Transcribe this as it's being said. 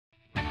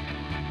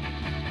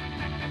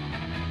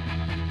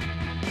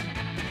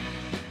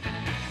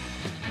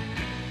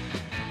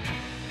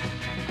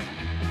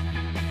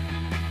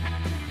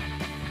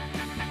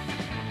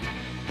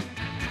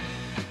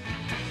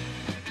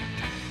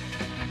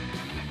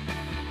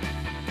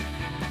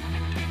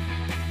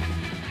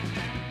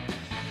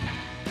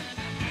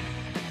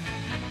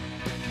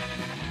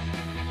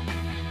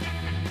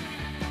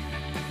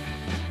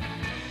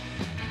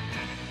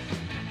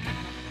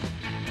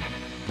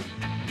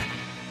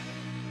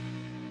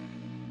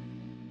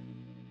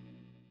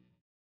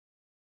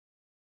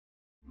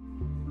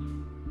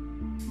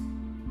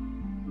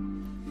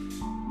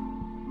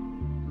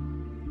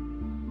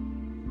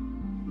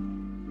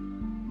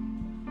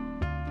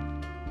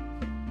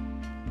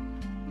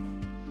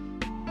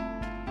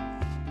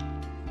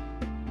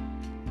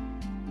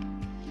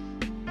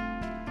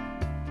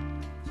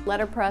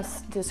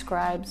Letterpress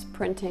describes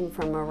printing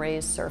from a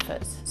raised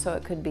surface. So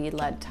it could be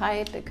lead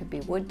type, it could be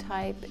wood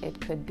type, it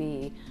could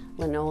be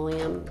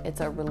linoleum. It's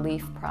a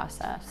relief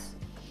process.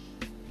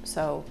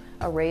 So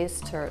a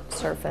raised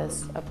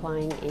surface,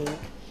 applying ink,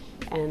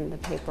 and the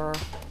paper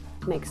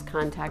makes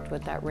contact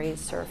with that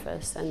raised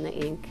surface and the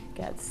ink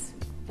gets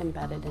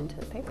embedded into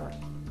the paper.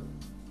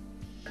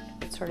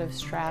 It sort of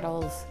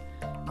straddles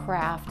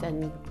craft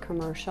and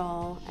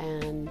commercial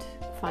and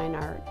fine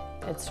art.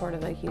 It's sort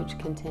of a huge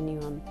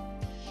continuum.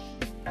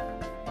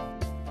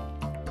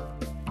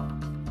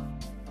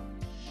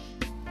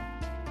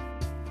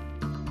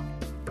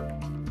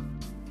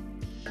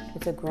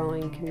 It's a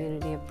growing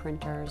community of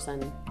printers,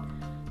 and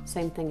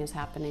same thing is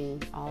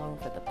happening all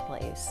over the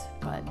place,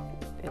 but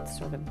it's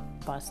sort of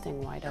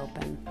busting wide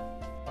open.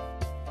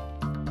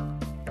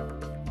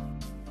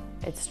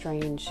 It's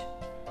strange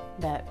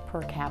that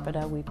per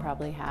capita we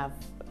probably have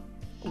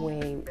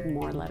way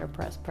more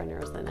letterpress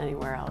printers than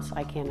anywhere else.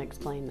 I can't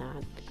explain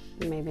that.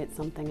 Maybe it's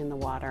something in the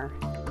water.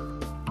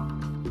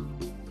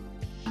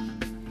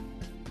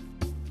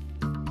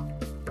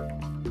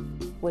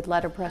 With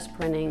letterpress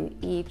printing,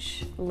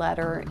 each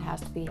letter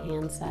has to be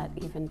hand set,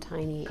 even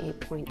tiny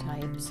 8-point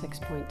type,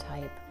 6-point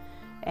type.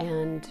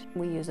 And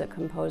we use a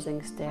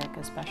composing stick,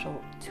 a special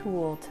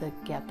tool to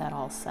get that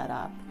all set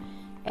up.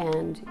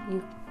 And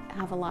you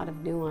have a lot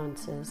of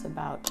nuances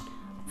about,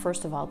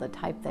 first of all, the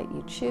type that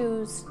you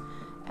choose,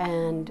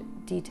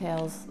 and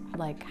details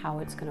like how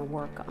it's going to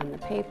work on the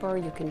paper.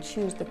 You can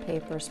choose the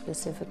paper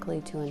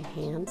specifically to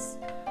enhance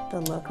the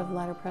look of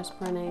letterpress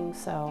printing.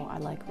 So I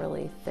like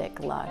really thick,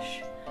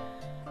 lush,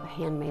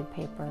 handmade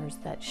papers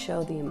that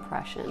show the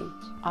impression.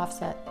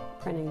 Offset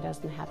printing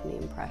doesn't have any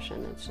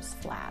impression, it's just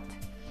flat.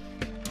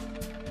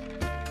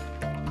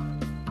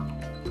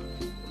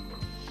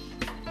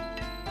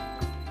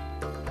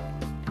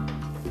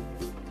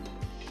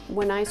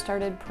 When I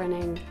started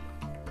printing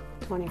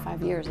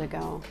 25 years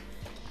ago,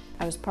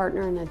 I was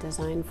partner in a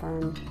design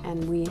firm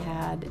and we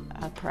had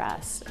a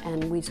press,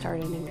 and we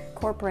started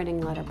incorporating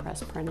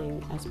letterpress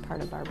printing as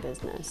part of our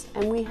business.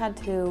 And we had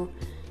to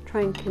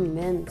try and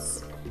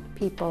convince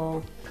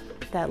people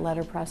that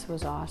letterpress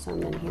was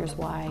awesome, and here's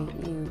why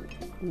you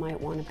might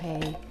want to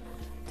pay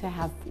to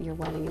have your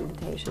wedding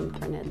invitation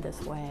printed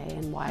this way,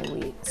 and why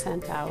we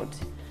sent out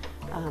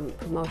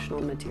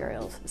promotional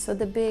materials. So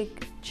the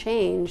big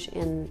change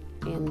in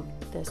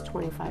this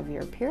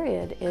 25-year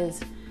period is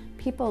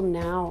people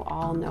now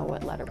all know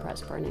what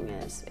letterpress printing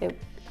is.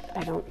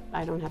 I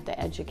don't have to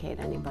educate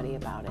anybody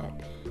about it.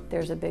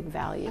 There's a big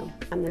value.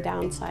 On the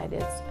downside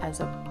is, as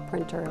a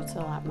printer, it's a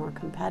lot more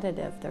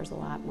competitive. There's a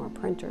lot more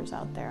printers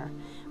out there.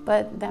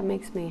 But that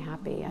makes me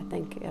happy. I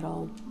think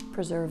it'll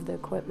preserve the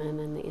equipment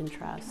and the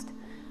interest.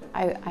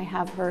 I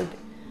have heard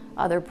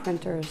other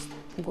printers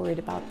worried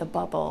about the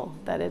bubble,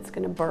 that it's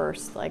going to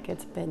burst like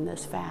it's been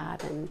this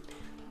fad, and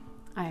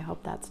I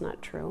hope that's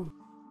not true.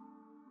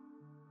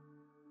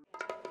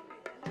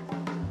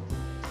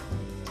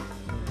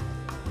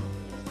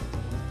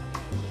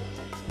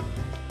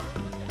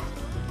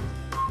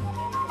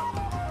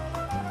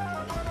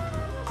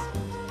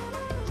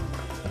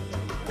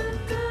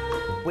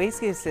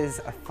 Waste use is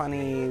a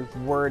funny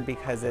word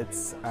because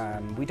it's,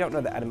 we don't know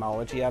the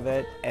etymology of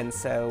it, and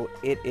so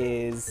it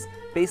is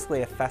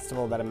basically a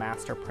festival that a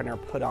master printer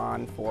put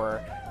on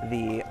for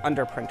the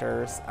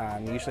underprinters,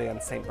 usually on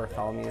St.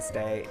 Bartholomew's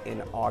Day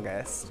in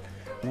August.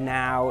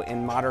 Now,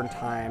 in modern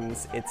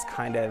times, it's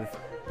kind of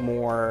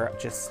more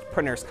just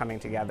printers coming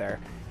together.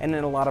 And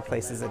in a lot of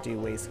places that do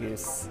waste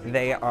use,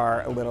 they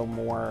are a little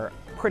more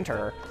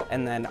printer,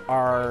 and then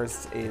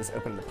ours is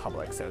open to the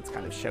public, so it's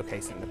kind of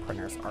showcasing the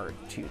printer's art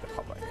to the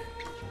public.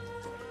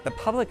 The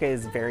public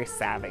is very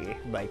savvy.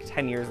 Like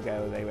 10 years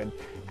ago, they would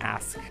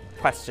ask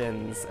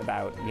questions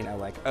about,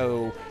 like,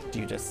 oh, do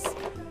you just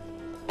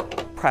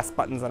press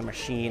buttons on a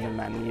machine and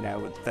then,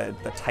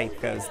 the type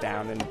goes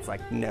down, and it's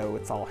like, no,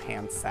 it's all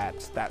hand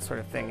set, that sort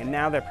of thing. And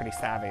now they're pretty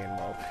savvy and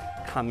will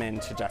come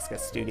into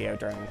Jessica's studio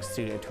during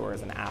studio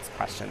tours and ask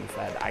questions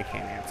that I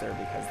can't answer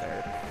because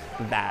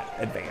they're that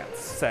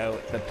advanced. So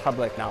the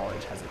public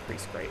knowledge has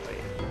increased greatly.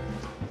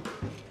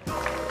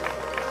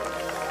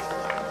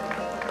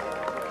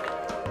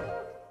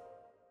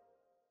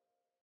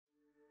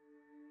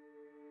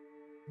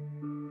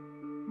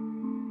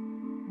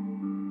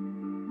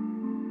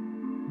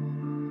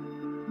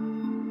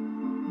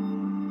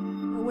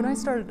 When I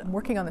started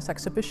working on this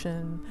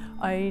exhibition,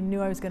 I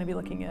knew I was going to be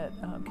looking at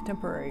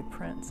contemporary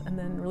prints, and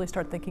then really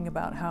started thinking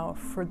about how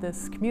for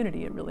this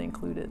community it really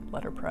included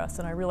letterpress,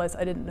 and I realized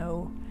I didn't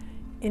know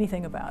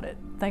anything about it.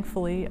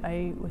 Thankfully,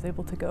 I was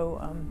able to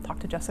go talk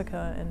to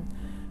Jessica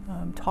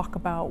and talk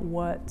about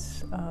what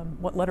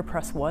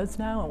letterpress was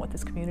now and what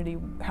this community,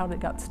 how it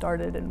got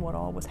started and what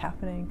all was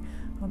happening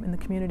in the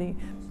community.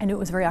 I knew it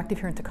was very active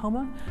here in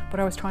Tacoma, but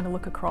I was trying to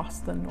look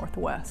across the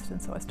Northwest,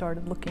 and so I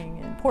started looking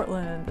in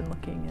Portland and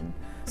looking in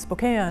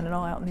Spokane and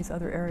all out in these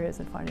other areas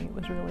and finding it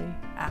was really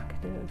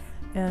active.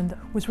 And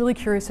was really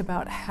curious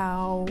about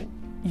how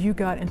you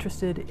got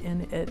interested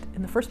in it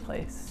in the first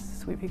place.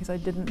 sweet, because I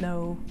didn't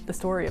know the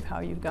story of how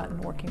you've gotten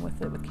working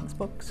with it with King's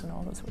Books and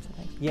all those sorts of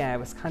things. Yeah, it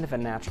was kind of a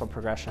natural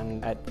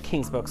progression. At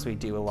King's Books, we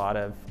do a lot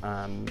of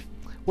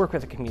work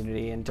with the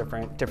community in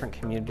different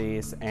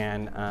communities,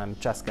 and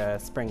Jessica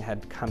Spring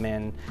had come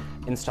in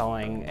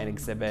installing an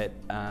exhibit,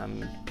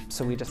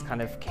 so we just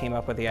kind of came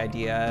up with the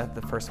idea.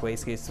 The first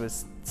waste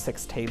was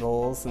 6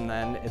 tables, and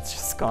then it's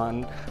just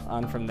gone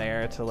on from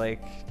there to,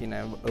 like, you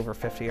know, over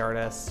 50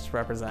 artists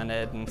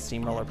represented and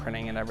steamroller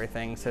printing and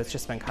everything. So it's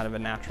just been kind of a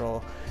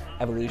natural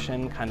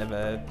evolution, kind of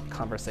a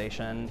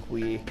conversation.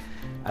 We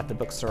at the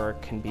bookstore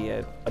can be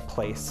a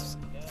place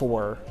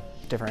for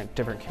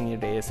different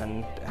communities,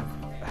 and have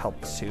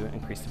helped to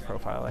increase the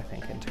profile, I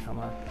think, in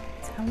Tacoma.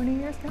 How many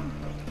years now?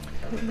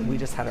 We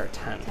just had our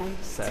 10th.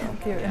 So,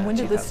 10th year. Yeah, and when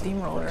did the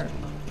steamroller,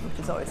 which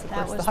is always the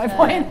high the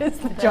point, is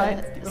the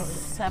giant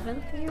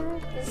steamroller. 7th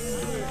year?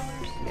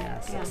 Yeah,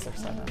 6th or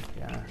 7th,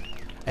 yeah.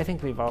 I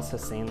think we've also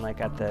seen, like,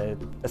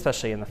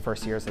 especially in the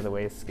first years of the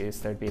Waste Goose,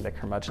 there'd be the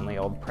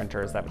curmudgeonly old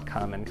printers that would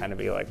come and kind of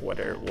be like, what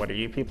are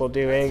you people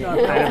doing?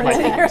 And kind of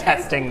like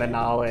testing the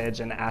knowledge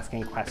and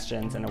asking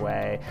questions in a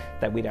way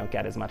that we don't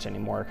get as much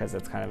anymore, because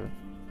it's kind of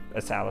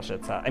established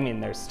itself. I mean,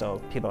 there's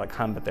still people that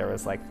come, but there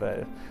was like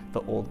the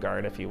old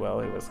guard, if you will,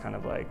 who was kind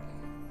of like,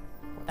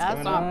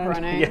 that's not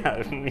printing.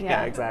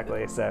 Yeah,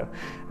 exactly. So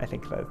I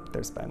think that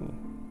there's been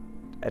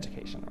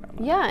education around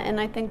that. Yeah, and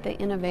I think the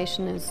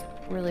innovation has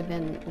really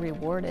been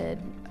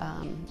rewarded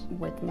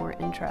with more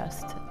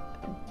interest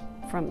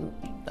from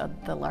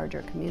the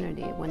larger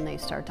community when they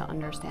start to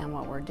understand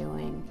what we're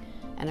doing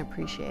and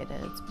appreciate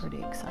it. It's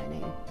pretty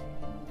exciting.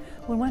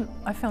 Well, what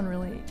I found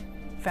really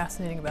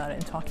fascinating about it,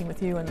 and talking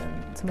with you and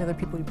then some of the other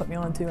people you put me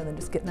on to, and then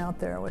just getting out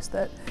there, was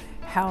that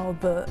how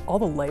all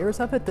the layers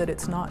of it, that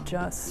it's not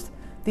just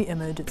the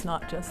image, it's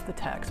not just the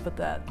text, but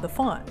that the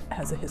font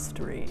has a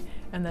history,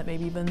 and that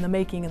maybe even the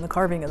making and the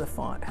carving of the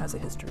font has a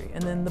history,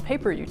 and then the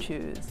paper you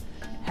choose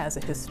has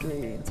a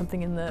history, and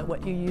something in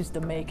what you use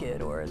to make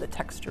it, or the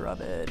texture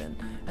of it,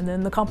 and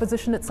then the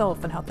composition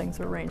itself and how things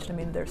are arranged. I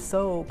mean, they're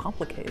so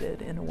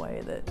complicated in a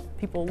way that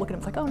people look at them,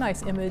 it's like, oh,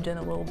 nice image and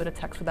a little bit of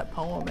text for that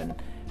poem, and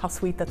how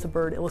sweet, that's a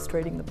bird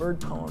illustrating the bird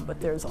poem, but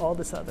there's all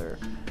this other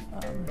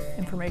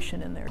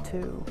information in there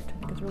too, which I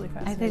think is really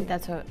fascinating. I think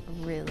that's a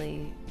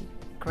really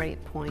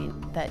great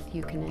point, that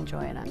you can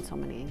enjoy it on so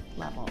many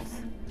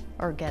levels,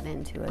 or get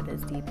into it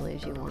as deeply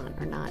as you want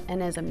or not.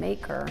 And as a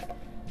maker,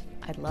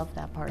 I love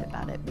that part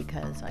about it,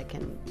 because I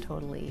can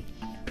totally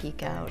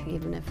geek out.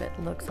 Even if it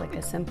looks like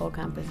a simple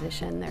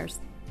composition, there's,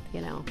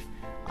 you know,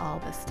 all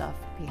the stuff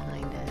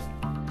behind it.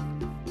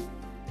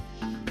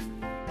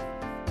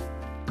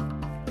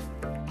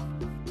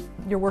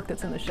 Your work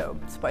that's in the show,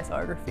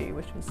 Spiceography,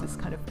 which was this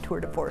kind of tour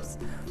de force,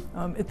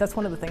 that's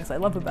one of the things I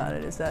love about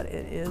it, is that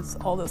it is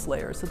all those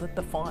layers, so that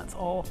the fonts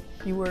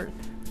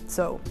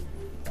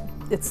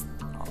it's,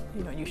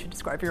 you know, you should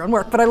describe your own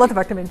work, but I love the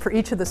fact, I mean, for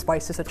each of the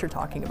spices that you're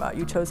talking about,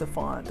 you chose a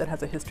font that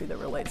has a history that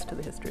relates to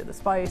the history of the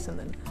spice, and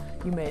then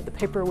you made the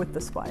paper with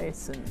the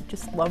spice, and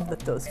just love that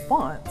those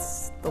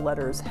fonts, the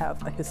letters,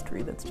 have a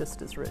history that's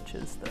just as rich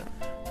as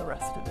the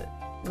rest of it.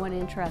 What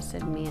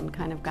interested me and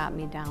kind of got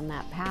me down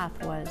that path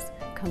was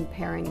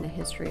comparing the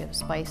history of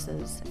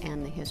spices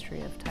and the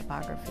history of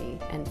typography,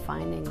 and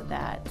finding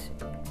that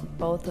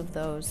both of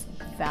those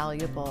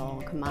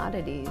valuable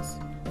commodities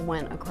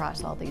went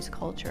across all these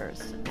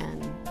cultures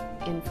and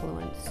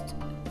influenced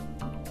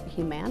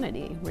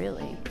humanity,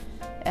 really.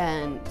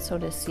 And so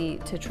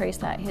to trace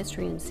that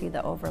history and see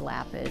the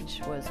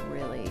overlappage was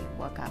really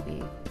what got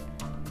me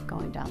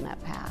going down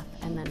that path.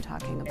 And then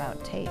talking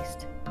about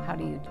taste. How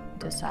do you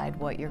decide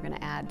what you're going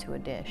to add to a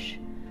dish?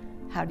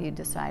 How do you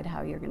decide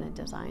how you're going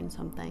to design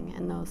something?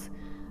 And those,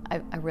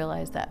 I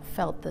realized that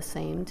felt the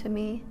same to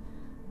me,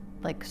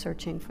 like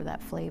searching for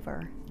that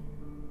flavor.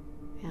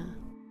 Yeah.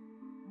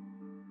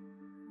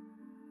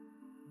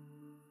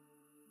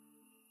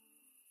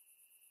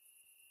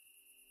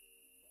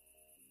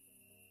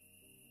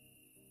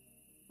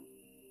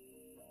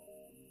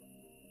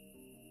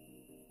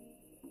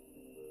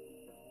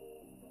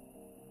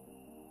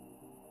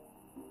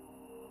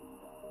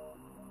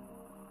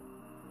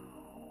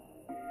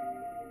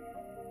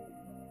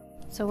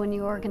 So when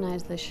you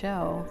organize the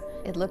show,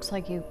 it looks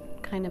like you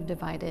kind of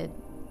divided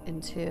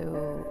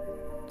into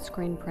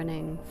screen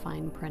printing,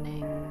 fine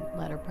printing,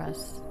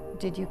 letterpress.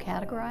 Did you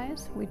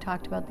categorize? We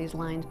talked about these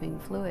lines being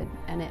fluid,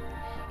 and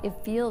it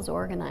feels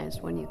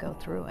organized when you go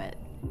through it.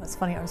 That's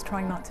funny, I was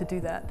trying not to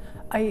do that.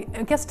 I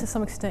guess to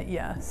some extent,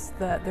 yes,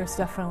 that there's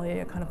definitely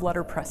a kind of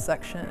letterpress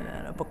section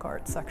and a book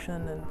art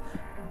section, and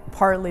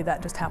partly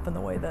that just happened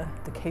the way the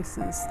case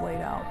is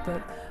laid out.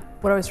 But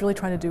what I was really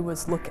trying to do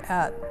was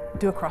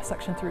do a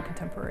cross-section through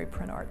contemporary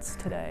print arts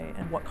today,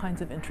 and what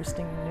kinds of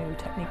interesting new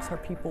techniques are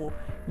people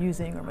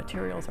using, or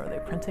materials are they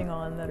printing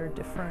on that are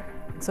different.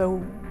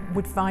 So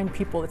would find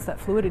people, it's that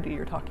fluidity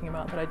you're talking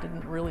about that I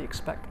didn't really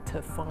expect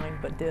to find,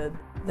 but did.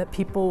 That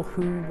people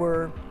who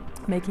were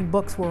making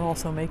books were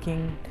also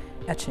making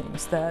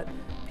etchings, that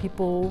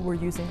people were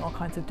using all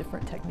kinds of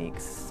different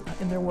techniques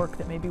in their work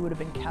that maybe would have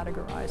been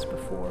categorized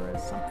before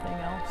as something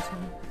else.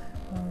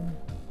 And,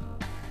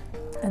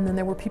 And then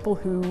there were people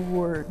who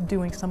were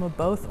doing some of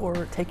both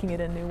or taking it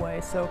in new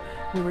ways. So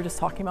we were just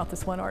talking about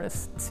this one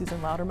artist,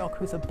 Susan Loudermilk,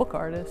 who's a book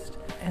artist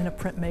and a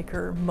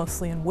printmaker,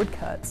 mostly in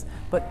woodcuts,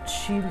 but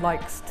she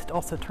likes to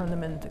also turn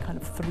them into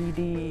kind of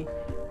 3D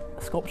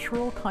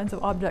sculptural kinds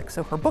of objects.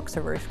 So her books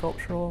are very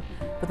sculptural,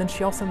 but then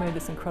she also made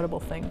this incredible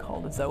thing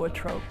called a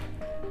zoetrope,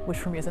 which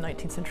for me as a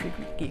 19th century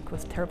geek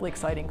was terribly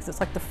exciting because it's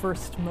like the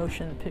first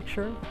motion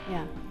picture.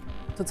 Yeah.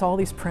 So it's all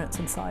these prints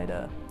inside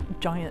a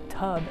giant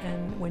tub,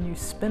 and when you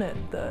spin it,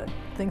 the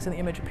things in the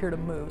image appear to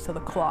move. So the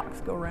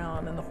clocks go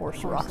around and the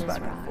horse rocks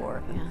back and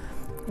forth, yeah.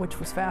 Which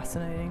was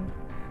fascinating.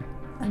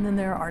 And then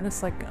there are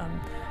artists like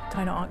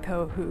Tina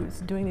Ontko,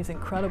 who's doing these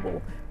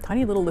incredible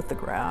tiny little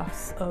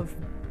lithographs of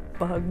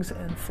bugs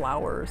and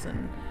flowers,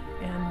 and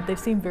they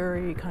seem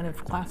very kind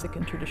of classic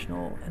and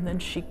traditional, and then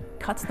she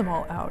cuts them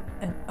all out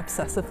and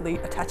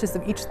obsessively attaches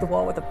them each to the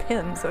wall with a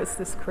pin, so it's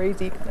this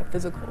crazy kind of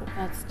physical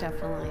That's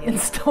definitely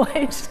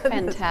installation.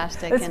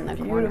 Fantastic it's in the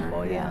beautiful,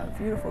 corner. yeah,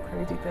 beautiful,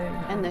 crazy thing.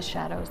 And the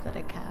shadows that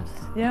it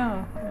casts.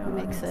 Yeah,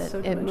 Makes it's it, so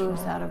it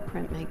moves dimensional. out of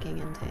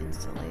printmaking into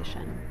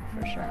installation,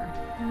 for sure.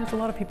 And there's a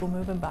lot of people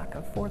moving back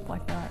and forth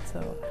like that,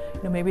 so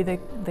maybe they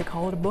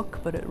call it a book,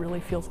 but it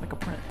really feels like a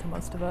print to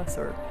most of us.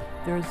 Or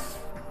there's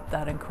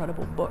that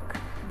incredible book,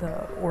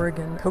 the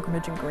Oregon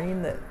Pilgrimage in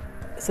Green, that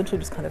essentially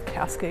just kind of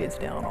cascades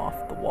down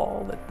off the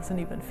wall that doesn't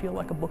even feel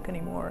like a book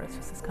anymore. It's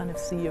just this kind of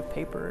sea of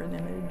paper and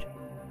image.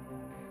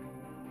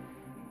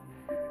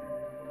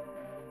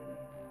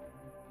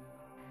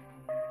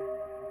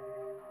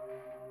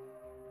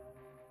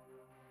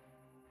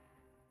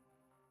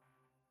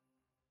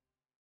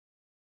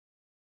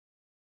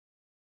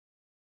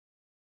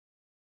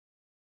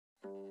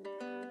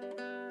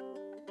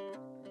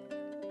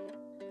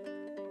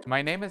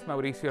 My name is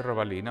Mauricio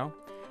Robalino,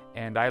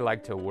 and I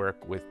like to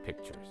work with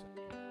pictures.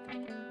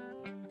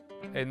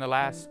 In the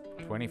last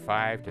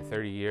 25 to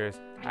 30 years,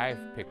 I've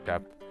picked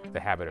up the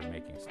habit of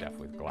making stuff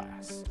with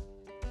glass.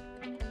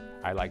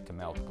 I like to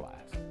melt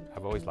glass.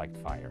 I've always liked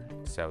fire,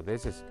 so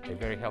this is a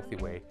very healthy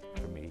way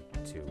for me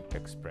to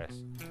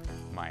express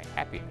my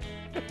happiness.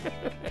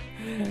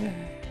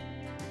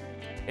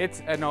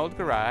 It's an old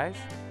garage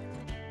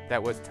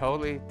that was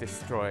totally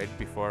destroyed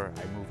before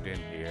I moved in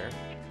here.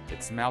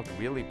 It smelled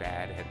really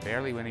bad, it had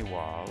barely any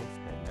walls,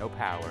 and no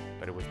power,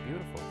 but it was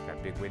beautiful. It's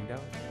got big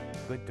windows,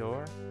 good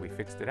door. We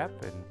fixed it up,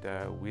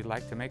 and we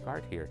like to make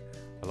art here.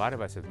 A lot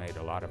of us have made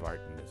a lot of art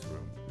in this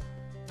room.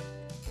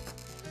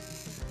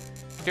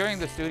 During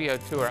the studio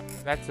tour,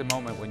 that's the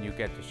moment when you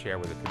get to share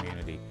with the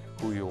community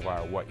who you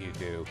are, what you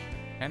do.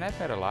 And I've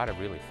met a lot of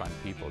really fun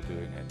people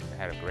doing it. I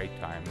had a great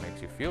time, it makes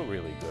you feel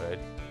really good.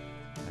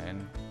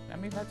 And I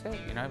mean, that's it.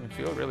 You know, you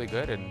feel really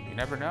good, and you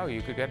never know,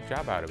 you could get a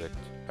job out of it.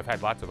 I've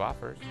had lots of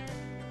offers.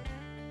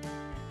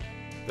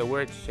 The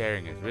word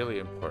sharing is really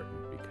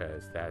important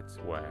because that's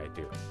why I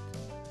do it.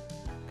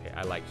 Okay,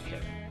 I like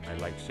sharing. I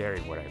like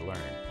sharing what I learn.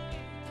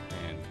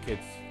 And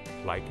kids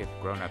like it,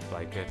 grown-ups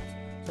like it,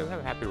 so we have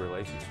a happy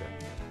relationship.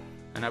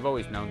 And I've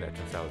always known that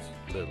since I was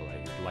little,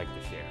 I like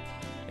to share.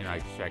 You know, I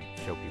try to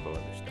show people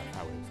other stuff,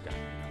 how it's done.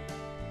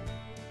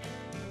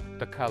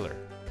 The color.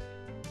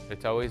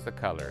 It's always the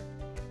color.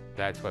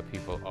 That's what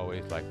people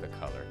always like, the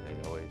color.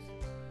 They always.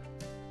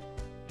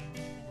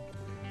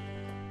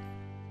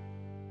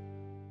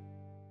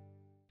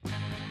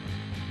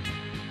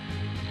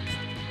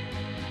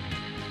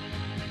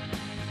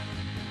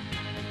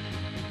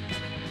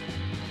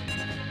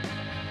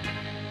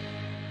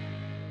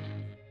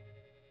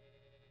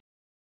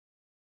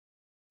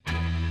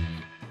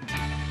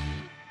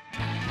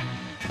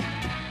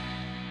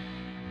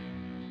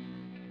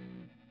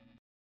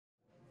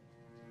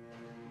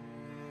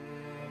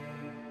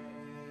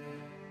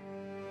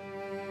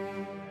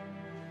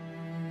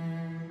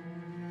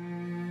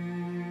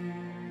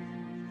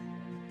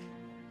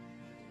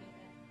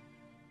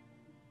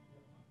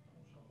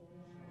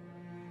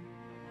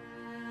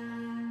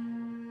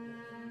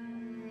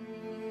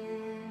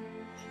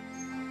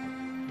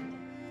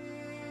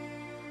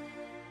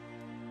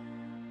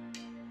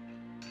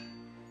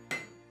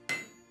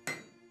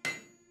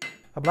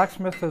 A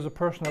blacksmith is a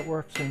person that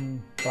works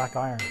in black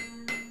iron,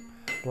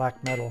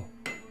 black metal,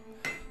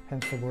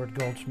 hence the word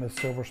goldsmith,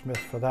 silversmith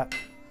for that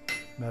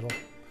metal.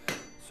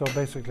 So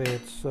basically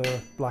it's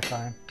black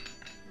iron.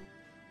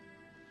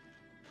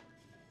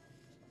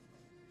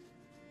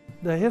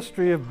 The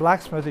history of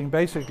blacksmithing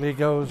basically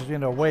goes,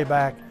 way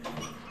back,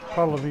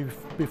 probably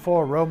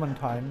before Roman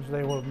times.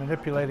 They were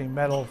manipulating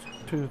metals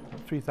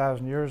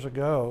 2,000–3,000 years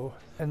ago,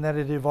 and then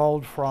it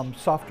evolved from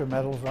softer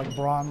metals like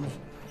bronze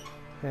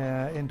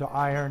into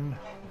iron,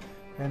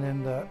 and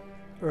in the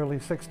early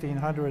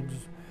 1600s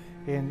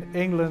in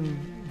England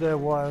there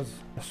was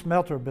a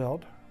smelter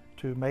built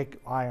to make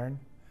iron,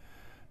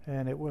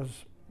 and it was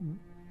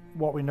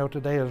what we know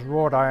today as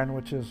wrought iron,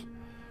 which is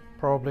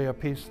probably a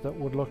piece that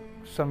would look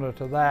similar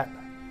to that.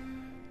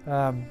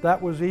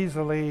 That was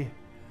easily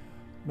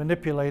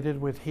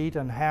manipulated with heat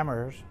and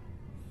hammers.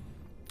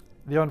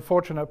 The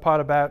unfortunate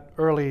part about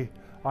early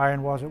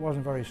iron was it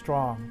wasn't very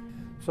strong.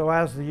 So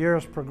as the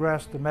years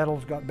progressed, the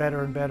metals got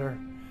better and better,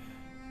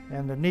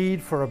 And the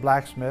need for a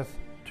blacksmith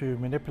to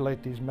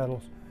manipulate these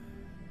metals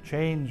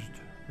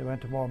changed. They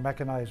went to more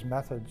mechanized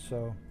methods,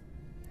 so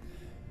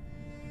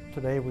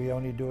today we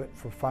only do it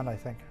for fun, I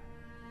think.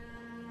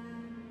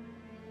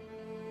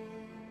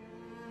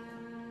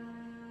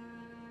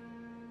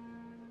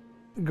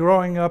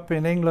 Growing up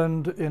in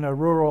England in a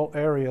rural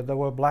area, there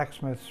were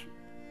blacksmiths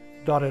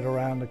dotted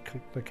around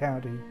the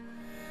county.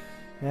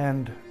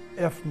 And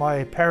if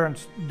my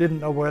parents didn't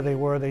know where they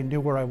were, they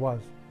knew where I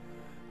was.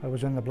 I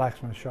was in the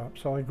blacksmith shop,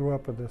 so I grew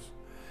up with this.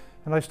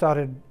 And I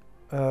started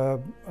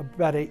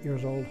about 8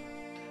 years old.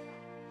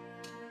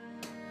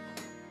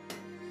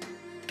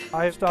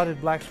 I started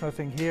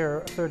blacksmithing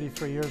here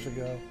 33 years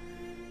ago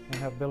and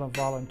have been a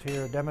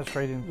volunteer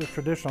demonstrating the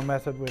traditional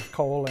method with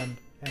coal and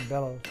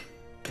bellows.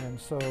 And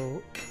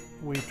so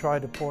we try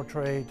to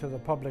portray to the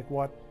public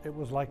what it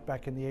was like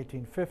back in the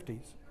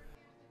 1850s.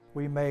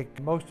 We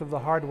make most of the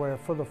hardware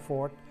for the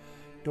fort,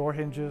 door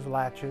hinges,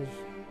 latches,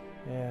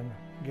 and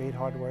gate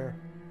hardware,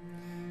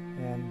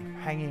 and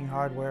hanging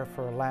hardware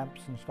for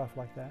lamps and stuff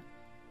like that.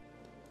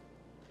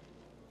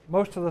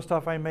 Most of the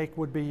stuff I make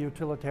would be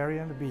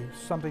utilitarian, to be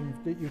something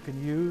that you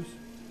can use.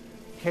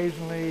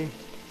 Occasionally,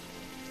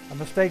 a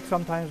mistake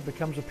sometimes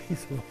becomes a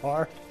piece of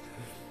art.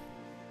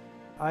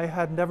 I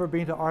had never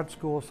been to art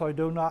school, so I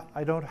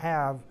don't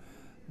have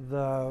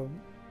the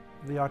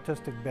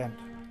artistic bent.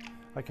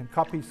 I can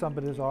copy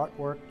somebody's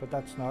artwork, but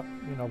that's not,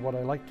 what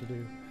I like to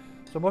do.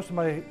 So most of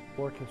my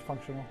work is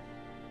functional.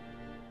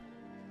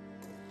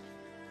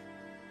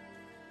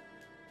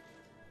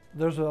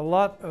 There's a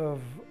lot of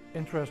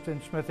interest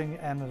in smithing,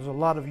 and there's a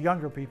lot of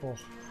younger people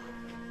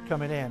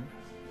coming in,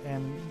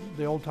 and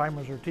the old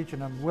timers are teaching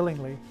them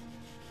willingly.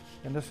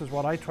 And this is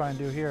what I try and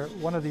do here.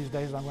 One of these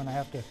days I'm going to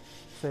have to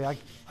say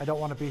I don't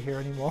want to be here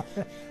anymore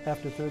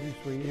after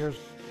 33 years.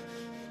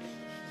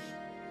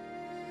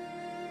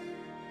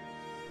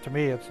 To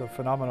me, it's a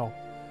phenomenal.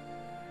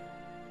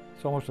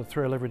 It's almost a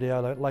thrill every day. I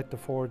light the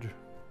forge.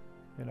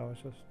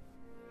 It's just,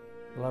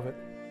 I love it.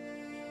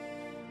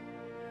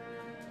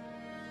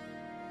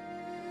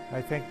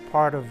 I think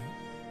part of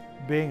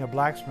being a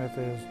blacksmith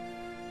is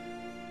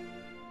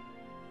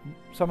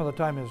some of the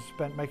time is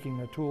spent making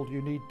the tools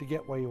you need to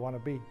get where you want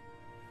to be,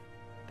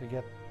 to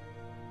get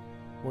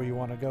where you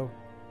want to go.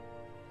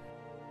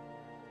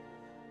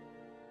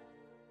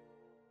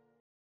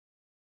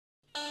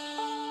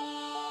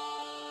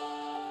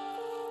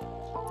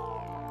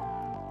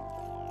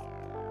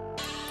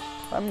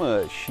 I'm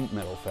a sheet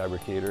metal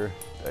fabricator.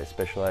 I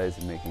specialize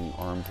in making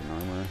arms and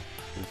armor,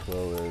 as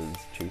well as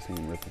chasing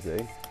and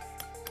repoussé.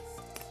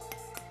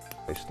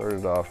 I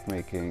started off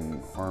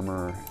making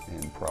armor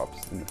and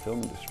props in the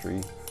film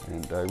industry,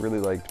 and I really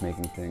liked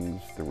making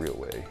things the real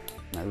way.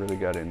 And I really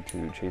got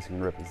into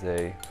chasing and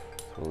repoussé,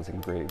 as well as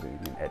engraving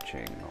and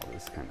etching and all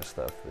this kind of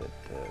stuff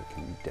that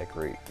can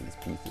decorate these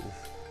pieces.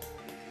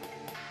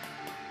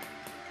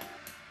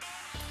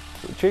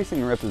 So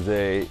chasing and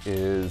repoussé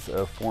is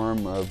a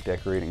form of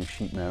decorating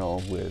sheet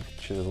metal with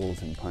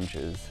chisels and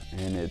punches,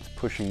 and it's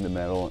pushing the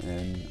metal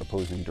in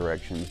opposing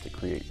directions to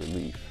create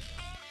relief.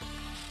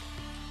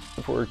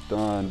 I've worked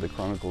on the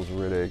Chronicles of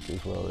Riddick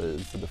as well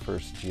as the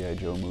first G.I.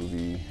 Joe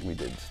movie. We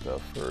did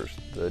stuff for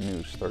the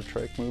new Star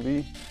Trek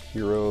movie,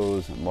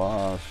 Heroes and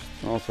Lost,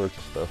 and all sorts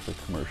of stuff for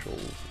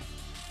commercials.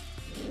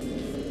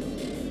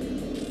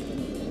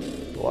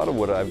 A lot of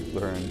what I've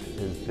learned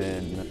has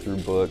been through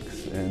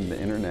books and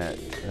the internet,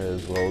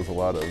 as well as a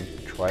lot of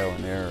trial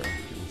and error.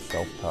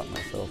 Self-taught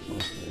myself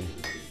mostly.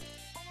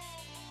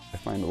 I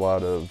find a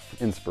lot of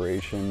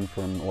inspiration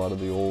from a lot of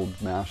the old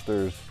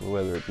masters,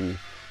 whether it be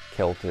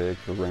Celtic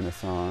or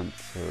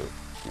Renaissance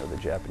or the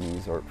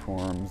Japanese art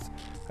forms.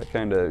 I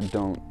kind of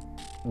don't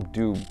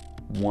do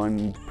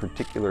one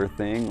particular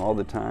thing all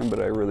the time, but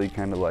I really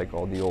kind of like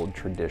all the old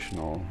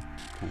traditional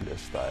kind of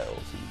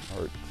styles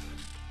and arts.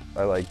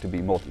 I like to be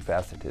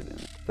multifaceted in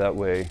it. That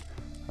way,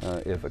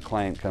 if a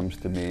client comes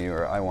to me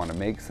or I want to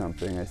make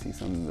something, I see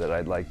something that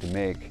I'd like to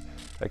make,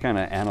 I kind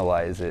of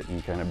analyze it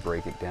and kind of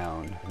break it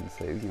down and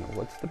say,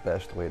 what's the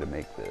best way to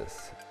make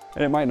this?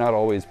 And it might not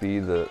always be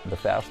the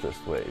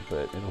fastest way,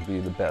 but it'll be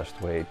the best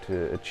way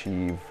to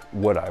achieve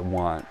what I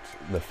want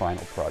the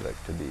final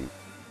product to be.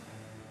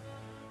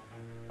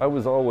 I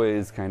was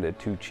always kind of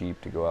too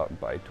cheap to go out and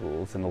buy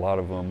tools, and a lot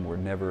of them were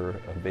never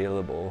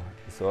available,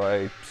 so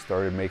I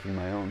started making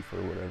my own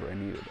for whatever I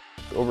needed.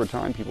 Over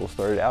time, people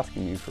started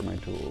asking me for my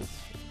tools,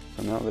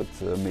 so now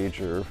that's a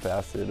major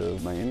facet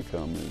of my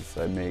income is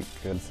I make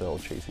and sell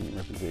chasing and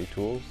repoussé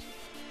tools,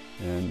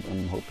 and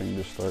I'm hoping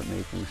to start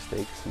making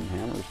stakes and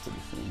hammers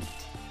pretty soon.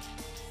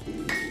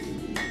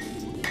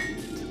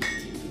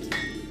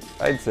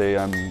 I'd say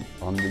I'm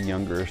on the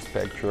younger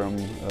spectrum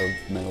of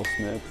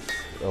metalsmiths.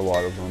 A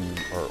lot of them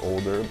are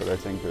older, but I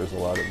think there's a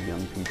lot of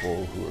young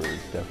people who are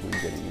definitely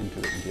getting into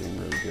it and getting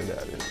really good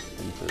at it. I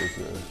think there's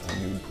a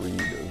new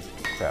breed of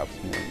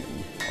craftsmen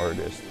and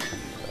artists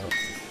coming out.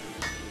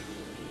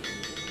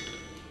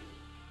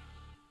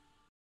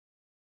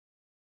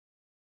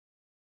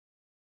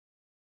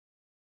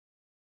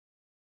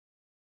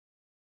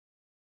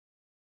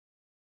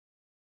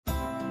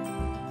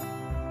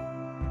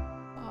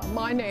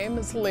 My name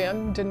is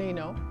Lynn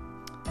Danino,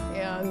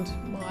 and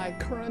my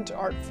current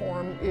art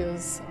form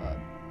is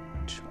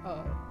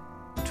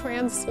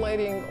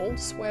translating old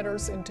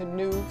sweaters into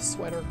new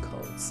sweater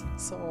coats.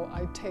 So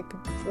I take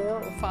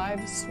 4 or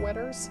 5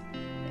 sweaters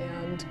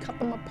and cut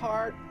them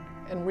apart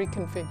and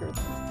reconfigure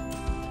them.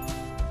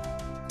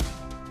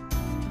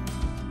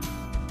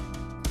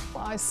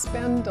 I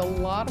spend a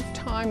lot of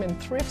time in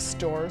thrift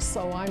stores,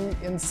 so I'm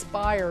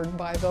inspired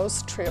by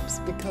those trips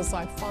because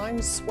I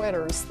find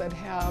sweaters that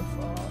have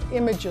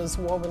images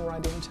woven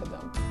right into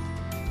them.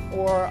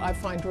 Or I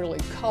find really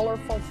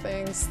colorful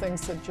things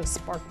that just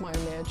spark my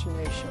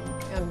imagination.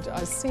 And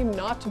I seem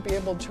not to be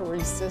able to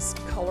resist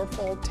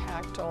colorful,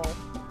 tactile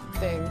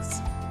things.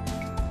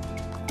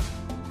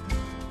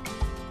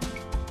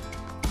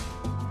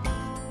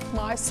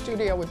 My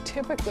studio would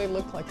typically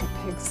look like a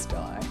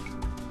pigsty.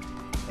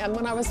 And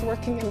when I was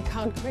working in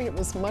concrete, it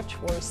was much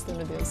worse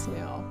than it is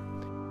now.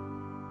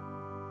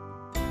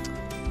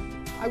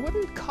 I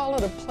wouldn't call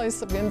it a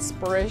place of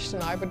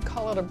inspiration. I would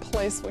call it a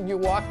place when you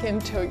walk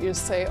into it, you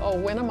say, oh,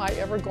 when am I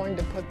ever going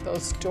to put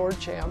those door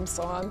jambs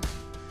on?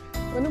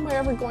 When am I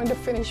ever going to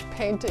finish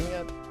painting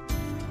it?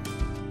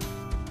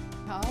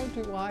 How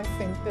do I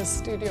think this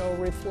studio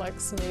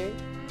reflects me?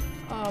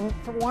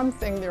 For one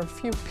thing, there are a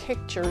few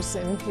pictures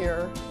in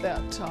here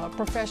that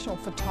professional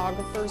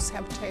photographers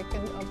have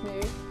taken of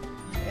me.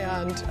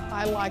 And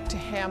I like to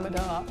ham it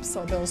up,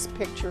 so those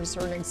pictures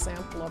are an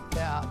example of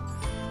that.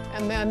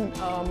 And then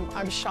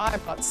I'm shy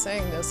about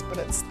saying this, but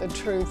it's the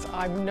truth.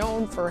 I'm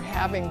known for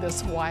having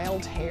this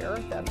wild hair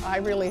that I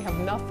really have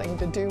nothing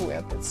to do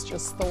with. It's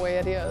just the way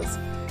it is.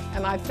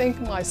 And I think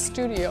my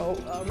studio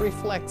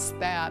reflects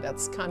that.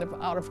 It's kind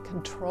of out of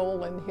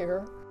control in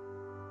here.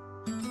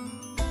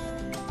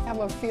 I have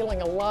a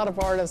feeling a lot of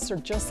artists are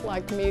just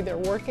like me. They're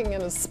working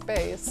in a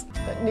space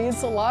that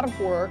needs a lot of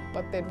work,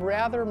 but they'd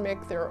rather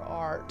make their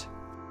art.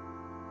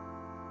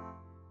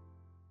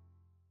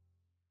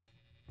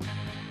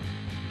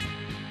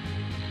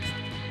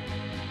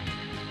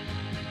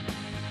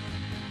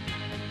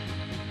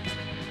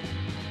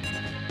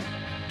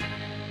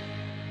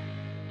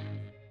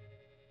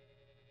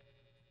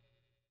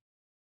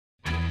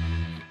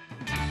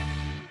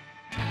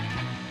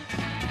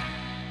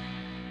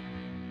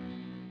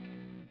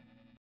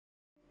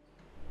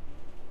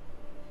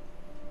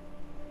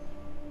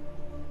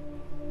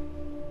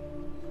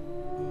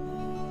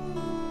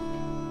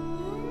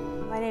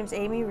 My name is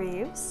Amy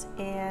Reeves,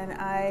 and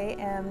I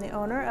am the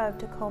owner of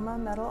Tacoma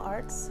Metal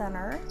Arts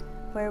Center,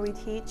 where we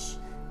teach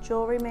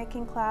jewelry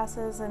making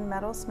classes and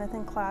metal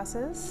smithing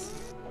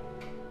classes.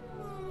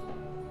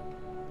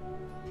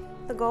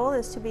 The goal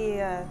is to be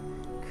a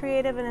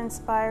creative and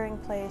inspiring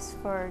place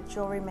for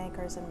jewelry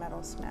makers and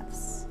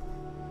metalsmiths.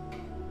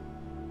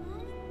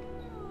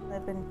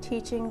 I've been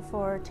teaching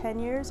for 10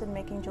 years and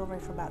making jewelry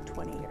for about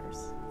 20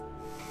 years.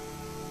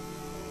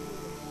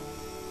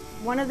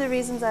 One of the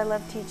reasons I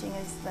love teaching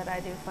is that I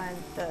do find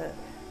the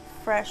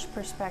fresh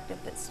perspective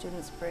that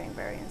students bring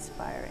very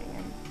inspiring,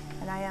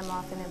 and I am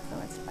often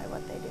influenced by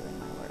what they do in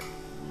my work.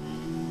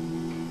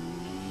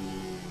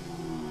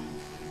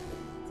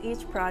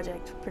 Each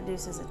project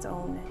produces its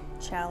own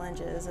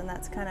challenges, and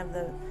that's kind of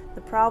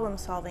the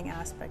problem-solving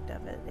aspect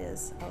of it,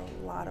 is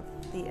a lot of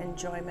the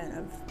enjoyment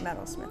of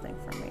metalsmithing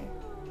for me.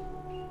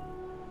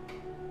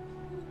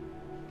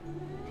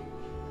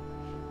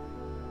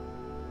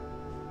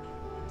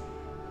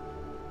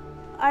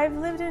 I've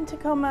lived in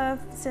Tacoma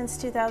since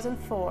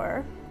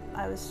 2004.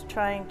 I was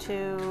trying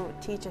to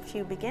teach a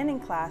few beginning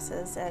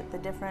classes at the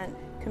different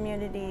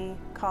community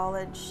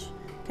college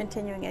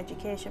continuing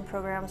education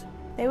programs.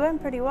 They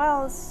went pretty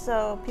well,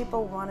 so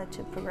people wanted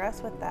to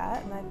progress with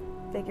that, and I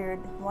figured,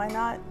 why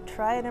not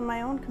try it in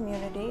my own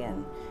community?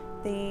 And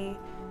the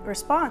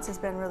response has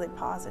been really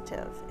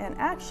positive. And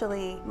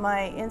actually,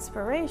 my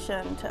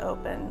inspiration to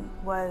open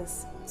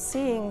was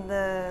seeing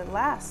the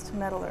last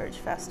Metallurgy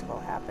Festival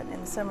happen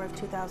in the summer of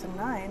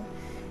 2009.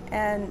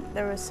 And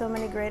there were so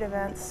many great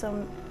events,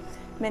 so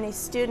many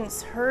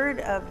students heard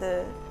of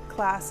the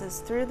classes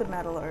through the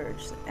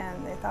Metallurgy,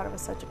 and they thought it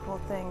was such a cool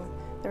thing.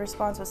 The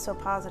response was so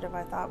positive,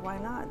 I thought, why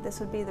not? This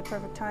would be the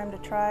perfect time to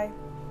try.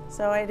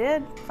 So I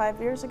did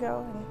 5 years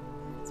ago, and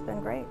it's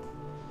been great.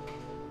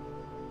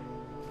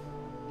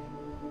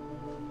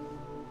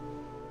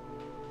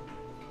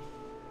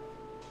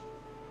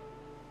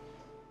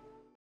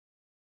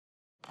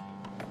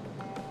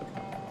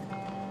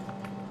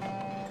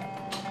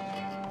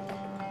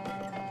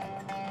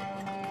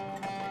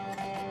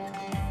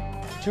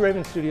 Two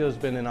Raven Studio has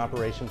been in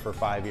operation for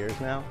 5 years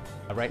now.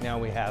 Right now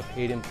we have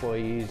 8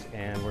 employees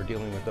and we're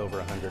dealing with over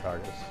 100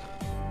 artists.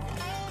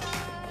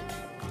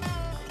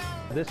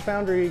 This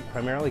foundry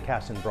primarily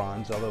casts in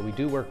bronze, although we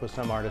do work with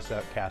some artists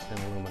that cast in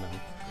aluminum.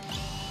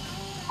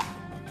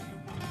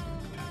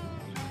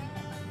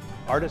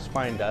 Artists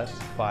find us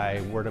by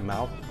word of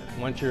mouth.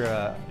 Once you're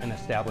an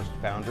established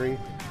foundry,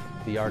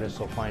 the artists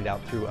will find out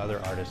through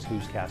other artists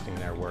who's casting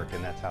their work,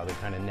 and that's how they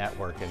kind of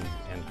network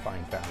and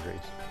find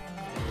foundries.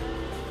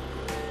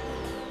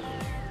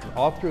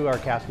 All through our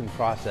casting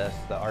process,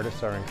 the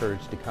artists are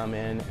encouraged to come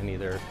in and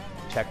either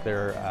check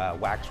their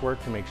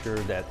waxwork to make sure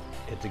that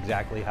it's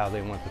exactly how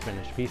they want the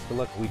finished piece to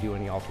look. We do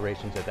any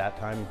alterations at that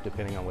time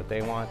depending on what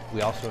they want.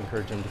 We also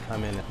encourage them to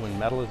come in when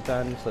metal is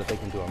done so that they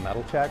can do a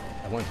metal check.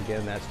 And once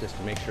again, that's just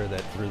to make sure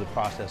that through the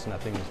process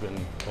nothing has been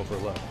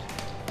overlooked.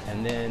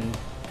 And then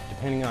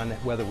depending on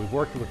whether we've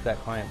worked with that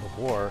client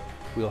before,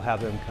 we'll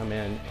have them come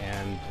in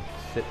and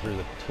sit through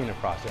the patina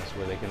process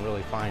where they can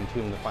really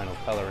fine-tune the final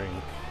coloring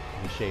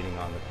and shading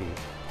on the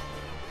piece.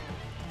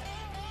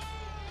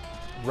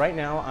 Right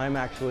now, I'm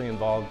actually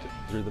involved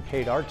through the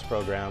paid arts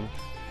program,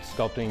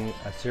 sculpting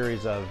a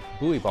series of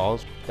buoy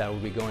balls that will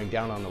be going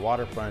down on the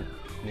waterfront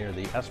near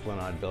the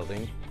Esplanade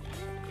building.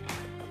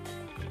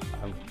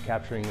 I'm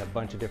capturing a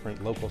bunch of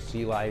different local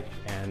sea life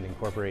and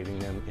incorporating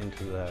them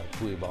into the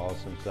buoy balls,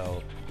 and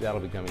so that'll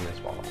be coming this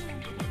fall.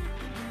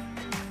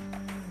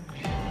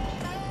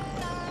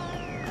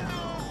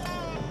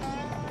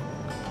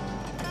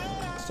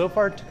 So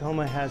far,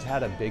 Tacoma has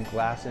had a big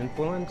glass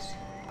influence.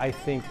 I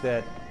think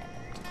that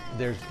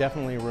there's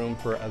definitely room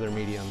for other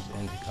mediums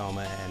in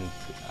Tacoma, and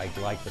I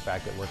like the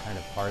fact that we're kind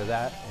of part of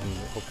that and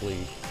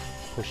hopefully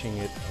pushing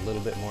it a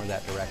little bit more in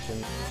that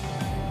direction.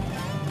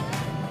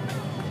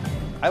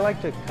 I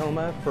like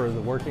Tacoma for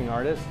the working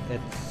artist.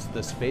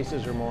 The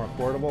spaces are more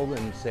affordable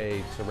than,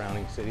 say,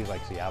 surrounding cities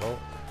like Seattle.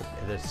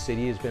 The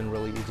city has been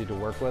really easy to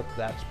work with.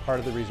 That's part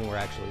of the reason we're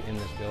actually in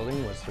this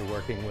building, was through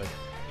working with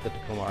the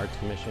Tacoma Arts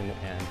Commission,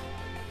 and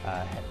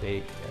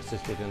they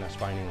assisted in us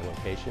finding a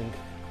location.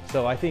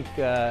 So I think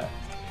it's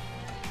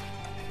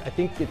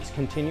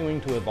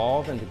continuing to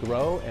evolve and to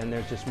grow, and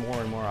there's just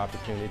more and more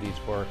opportunities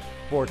for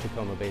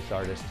Tacoma-based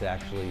artists to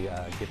actually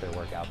get their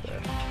work out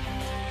there.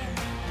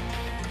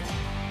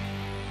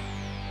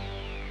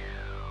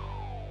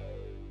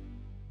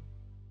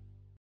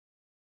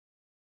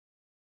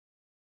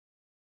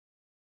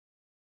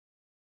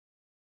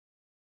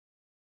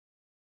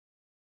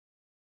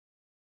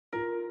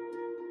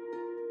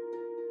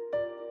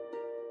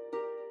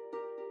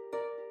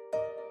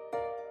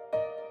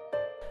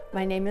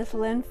 My name is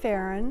Lynn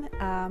Farron.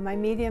 My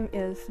medium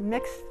is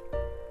mixed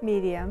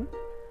medium,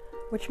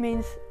 which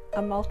means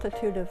a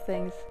multitude of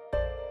things.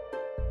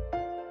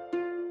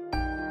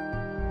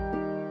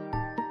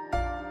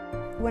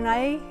 When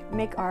I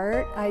make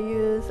art, I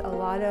use a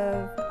lot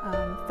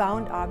of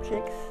found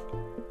objects,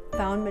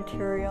 found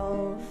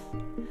materials.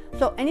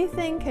 So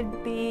anything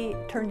could be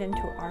turned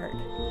into art.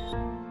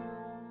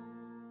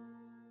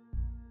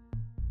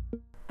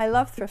 I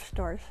love thrift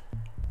stores,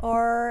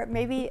 or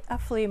maybe a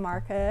flea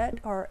market,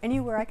 or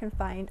anywhere I can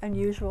find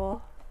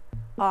unusual,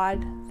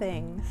 odd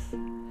things.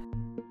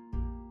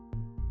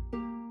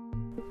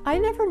 I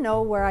never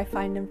know where I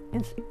find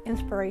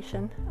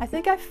inspiration. I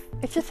think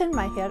it's just in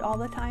my head all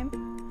the time.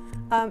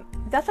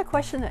 That's a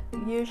question that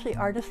usually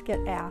artists get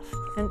asked,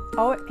 and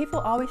people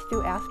always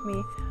do ask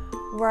me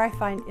where I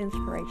find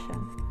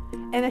inspiration.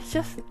 And it's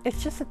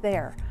just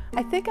there.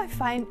 I think I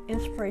find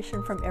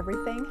inspiration from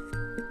everything,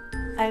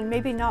 and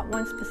maybe not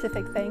one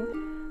specific thing.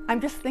 I'm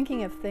just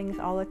thinking of things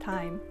all the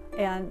time,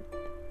 and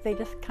they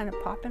just kind of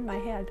pop in my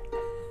head.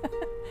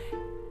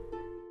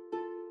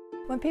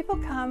 When people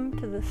come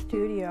to the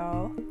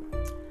studio,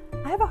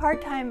 I have a hard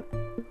time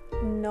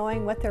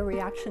knowing what their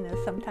reaction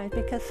is sometimes,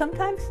 because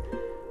sometimes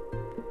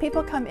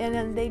people come in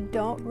and they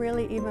don't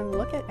really even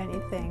look at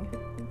anything.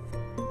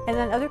 And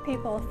then other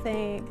people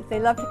think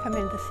they love to come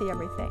in to see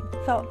everything.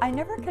 So I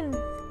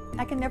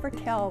can never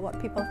tell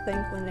what people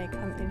think when they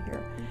come in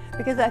here,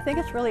 because I think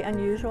it's really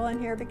unusual in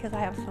here because I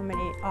have so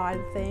many odd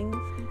things.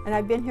 And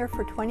I've been here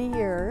for 20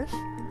 years,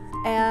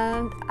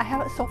 and I have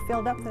it so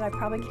filled up that I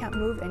probably can't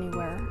move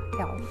anywhere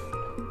else.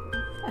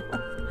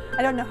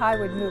 I don't know how I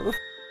would move.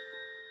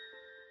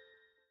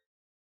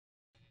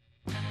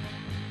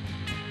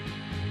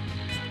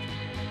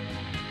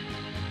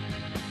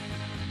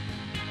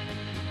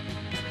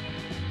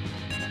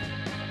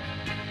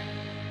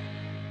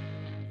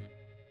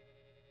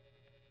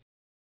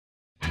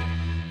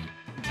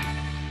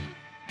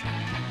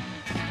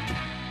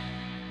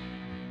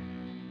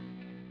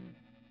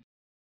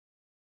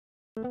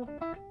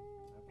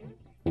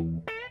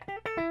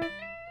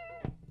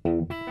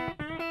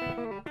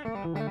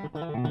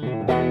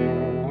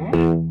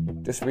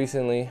 Just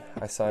recently,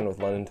 I signed with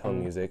London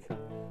Tone Music,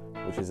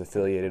 which is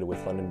affiliated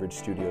with London Bridge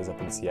Studios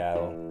up in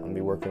Seattle. I'm going to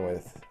be working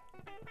with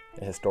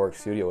a historic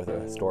studio with a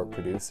historic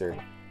producer,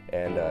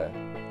 and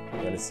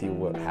I'm going to see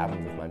what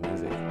happens with my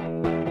music.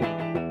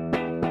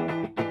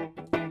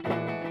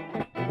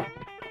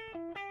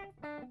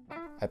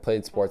 I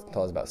played sports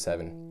until I was about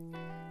 7,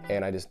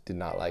 and I just did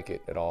not like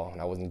it at all,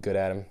 and I wasn't good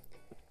at them.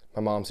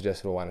 My mom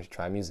suggested, well, why don't you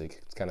try music?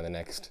 It's kind of the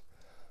next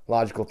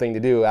logical thing to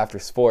do after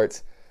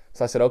sports.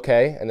 So I said,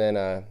 okay, and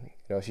then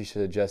she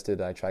suggested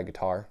I try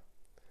guitar,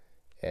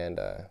 and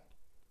I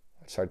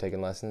started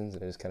taking lessons,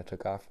 and it just kind of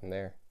took off from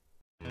there.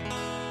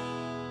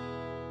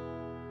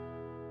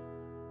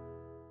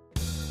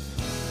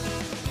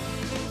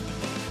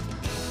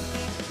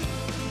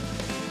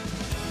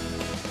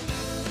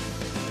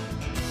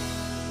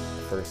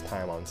 first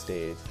time on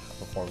stage. I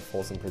performed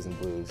Folsom Prison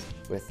Blues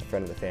with a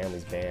friend of the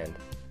family's band.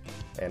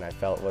 And I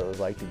felt what it was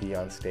like to be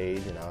on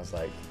stage, and I was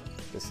like,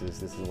 this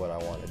is what I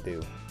want to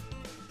do.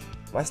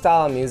 My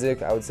style of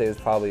music, I would say, is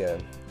probably a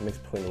mix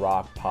between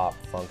rock, pop,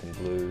 funk, and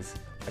blues.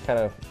 I kind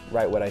of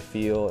write what I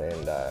feel,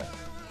 and I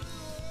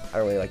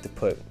don't really like to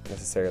put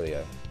necessarily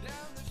a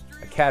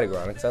category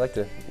on it, because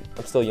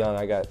I'm still young,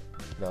 I got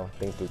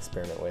things to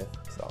experiment with,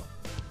 so.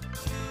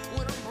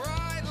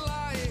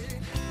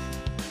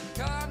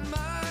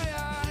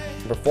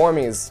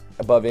 Performing is,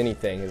 above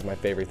anything, is my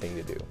favorite thing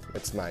to do.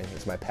 It's my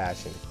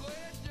passion.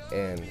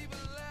 And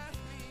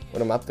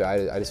when I'm up there,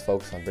 I just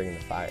focus on bringing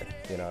the fire,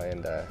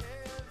 and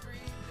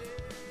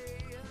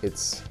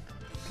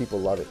people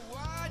love it.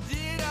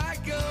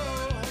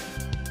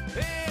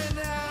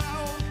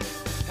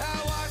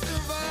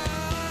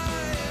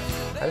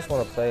 I just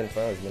want to play in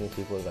front of as many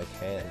people as I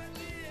can.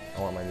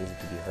 I want my music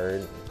to be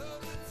heard and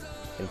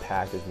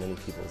impact as many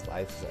people's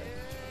lives as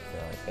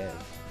I can.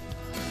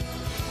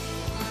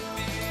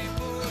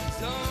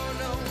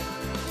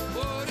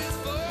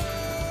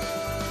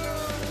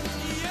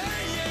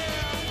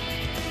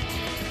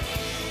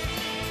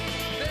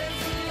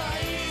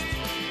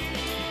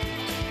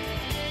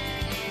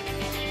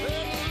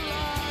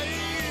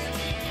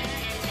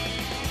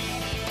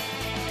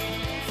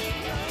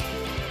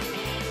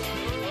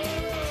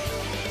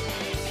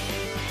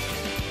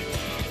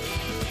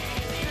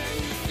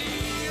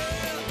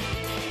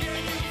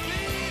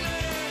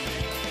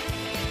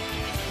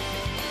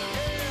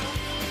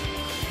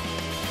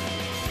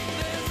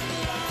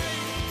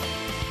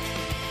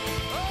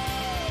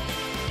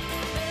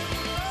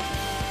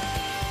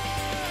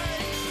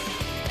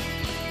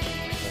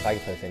 If I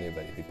could play with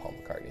anybody, it'd be Paul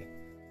McCartney.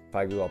 If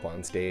I grew up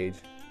on stage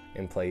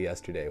and play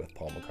Yesterday with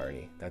Paul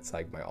McCartney, that's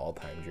like my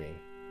all-time dream.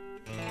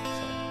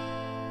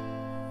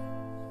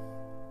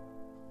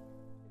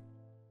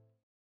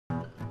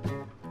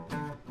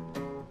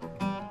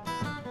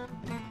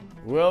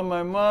 Well,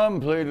 my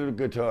mom played the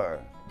guitar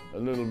a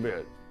little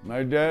bit.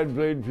 My dad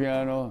played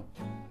piano.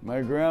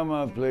 My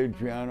grandma played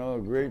piano,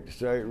 a great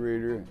sight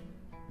reader.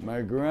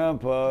 My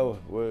grandpa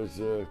was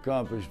an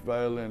accomplished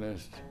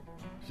violinist.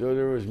 So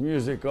there was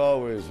music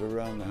always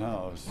around the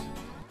house.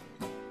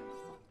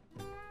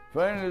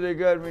 Finally, they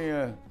got me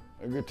a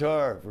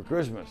guitar for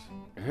Christmas.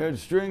 It had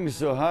strings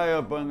so high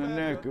up on the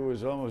neck, it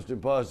was almost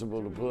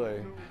impossible to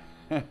play.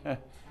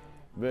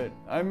 But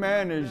I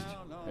managed,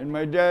 and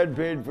my dad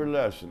paid for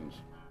lessons.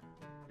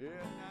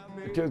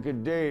 I took a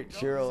date,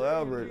 Cheryl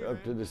Albert,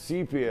 up to the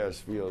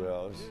CPS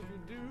Fieldhouse,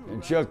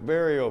 and Chuck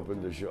Berry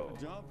opened the show.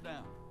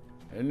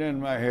 And then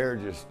my hair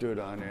just stood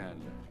on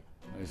end.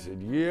 I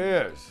said,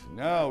 yes,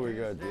 now we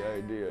got the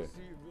idea.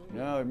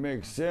 Now it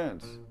makes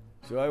sense.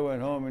 So I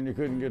went home and you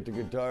couldn't get the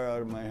guitar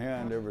out of my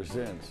hand ever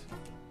since.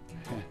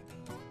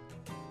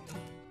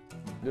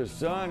 The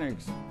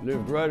Sonics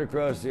lived right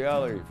across the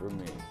alley from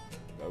me,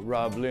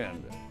 Rob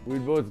Lind.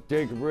 We'd both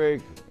take a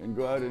break and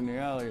go out in the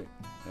alley,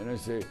 and I'd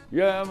say,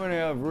 yeah, I'm gonna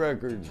have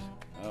records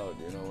out,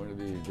 one of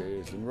these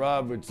days. And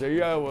Rob would say,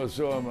 yeah, well,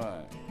 so am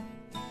I.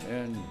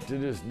 And to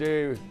this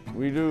day,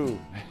 we do.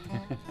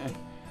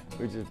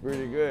 Which is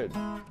pretty good.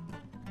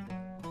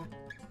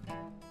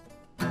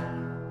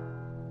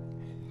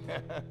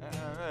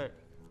 Right.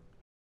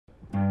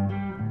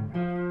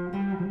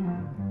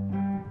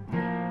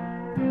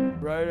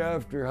 Right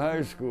after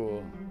high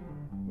school,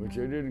 which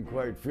I didn't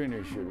quite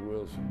finish at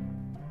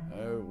Wilson,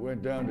 I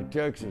went down to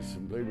Texas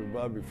and played with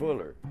Bobby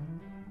Fuller.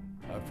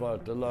 I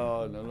fought the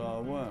law and the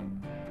law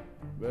won.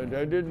 But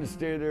I didn't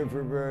stay there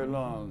for very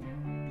long.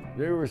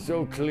 They were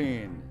so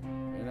clean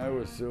and I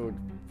was so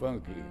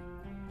funky.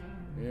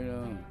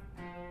 And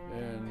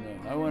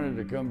I wanted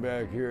to come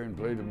back here and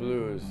play the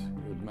blues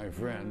with my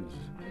friends.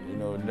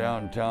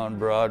 Downtown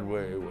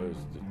Broadway was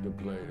the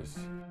place.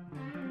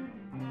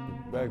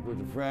 Back with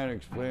the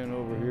Frantics playing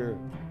over here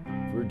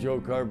for Joe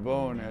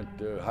Carbone at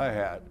the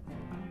hi-hat.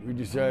 We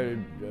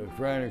decided the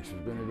Frantics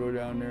was going to go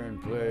down there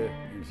and play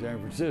in San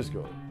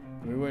Francisco.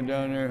 We went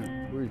down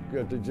there, we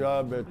got the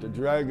job at the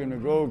Dragon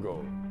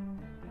A-Go-Go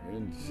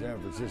in San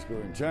Francisco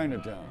in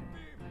Chinatown.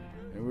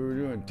 And we were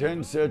doing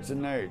 10 sets a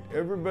night.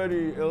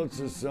 Everybody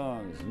else's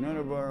songs, none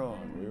of our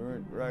own. We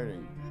weren't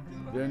writing.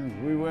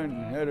 Then we went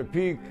and had a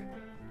peek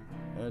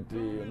at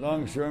the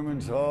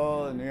Longshoremen's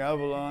Hall and the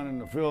Avalon and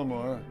the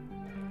Fillmore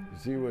to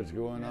see what's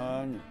going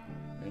on.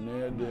 And they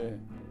had the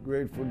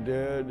Grateful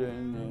Dead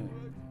and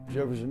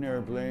Jefferson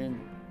Airplane,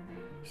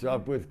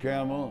 Stop with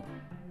Camel.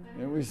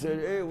 And we said,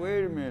 hey,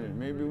 wait a minute,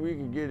 maybe we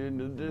could get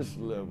into this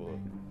level.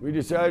 We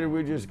decided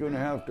we're just going to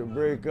have to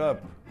break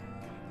up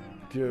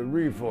to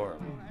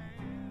reform.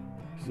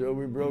 So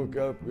we broke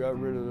up, got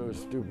rid of those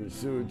stupid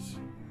suits,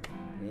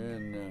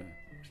 and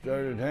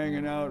started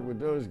hanging out with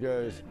those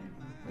guys.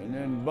 And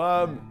then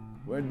Bob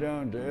went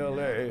down to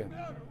LA,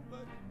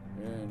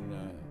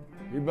 and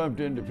he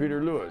bumped into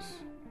Peter Lewis.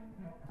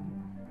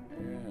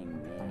 And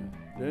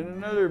then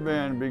another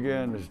band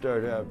began to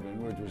start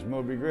happening, which was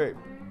Moby Grape.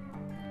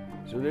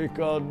 So they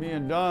called me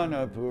and Don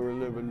up, who were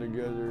living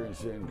together in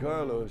San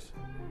Carlos,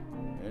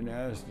 and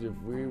asked if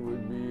we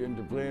would be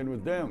into playing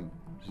with them.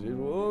 I said,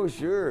 well, oh,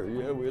 sure,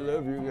 yeah, we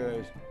love you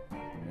guys.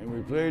 And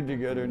we played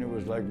together, and it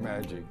was like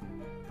magic.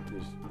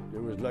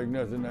 It was like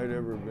nothing I'd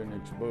ever been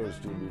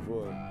exposed to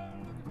before.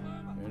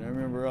 And I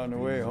remember on the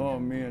way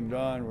home, me and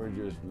Don were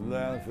just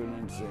laughing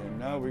and saying,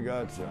 now we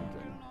got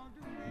something.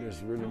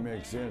 This really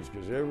makes sense,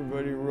 because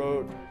everybody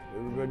wrote,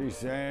 everybody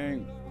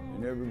sang,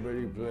 and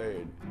everybody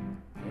played.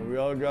 And we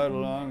all got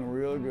along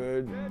real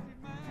good. And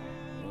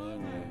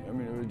I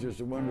mean, it was just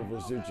a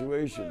wonderful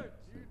situation.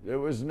 It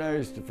was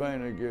nice to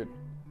finally get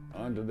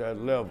onto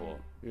that level,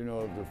 you know,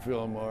 of the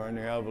Fillmore and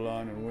the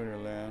Avalon and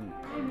Winterland.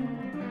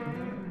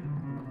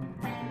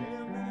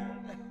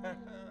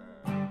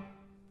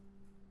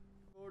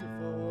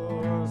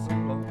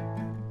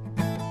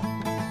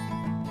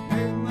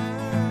 Make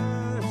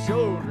my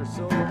shoulder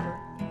sore.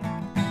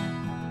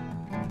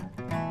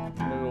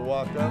 A little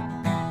walk up.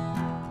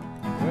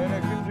 When I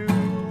can do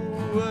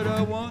what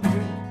I want to,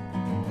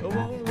 I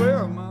won't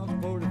wear my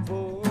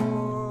 44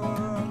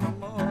 no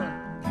more.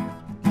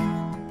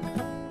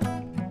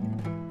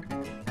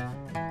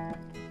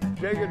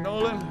 Take it,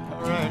 Nolan.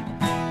 All right.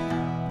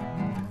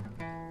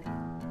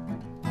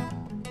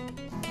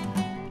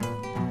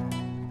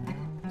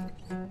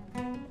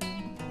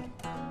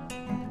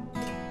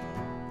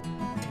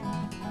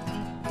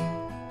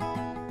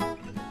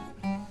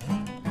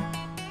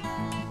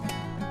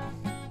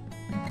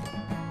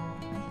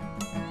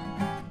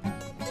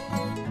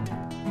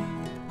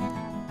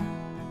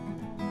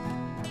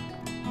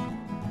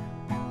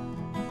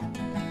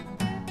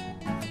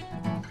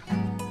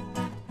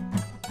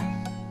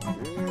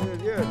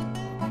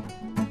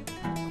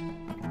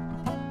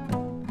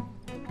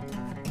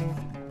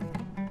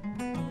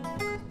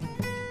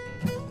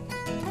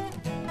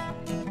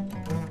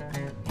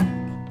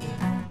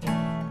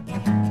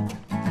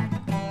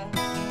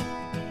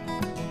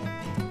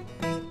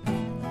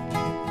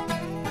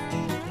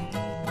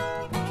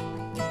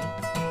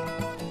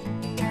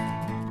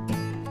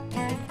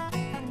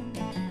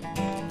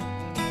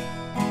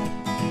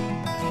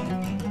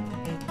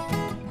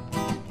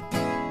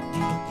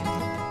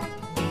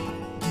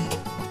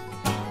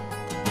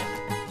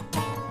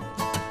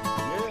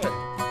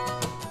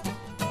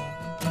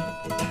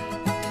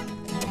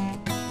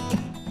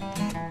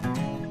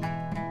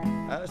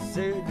 I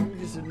said you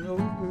just a no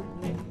good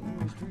man in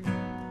the street.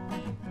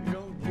 You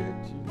don't get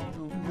you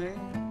no man,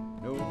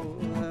 no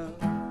how.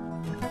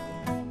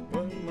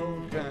 One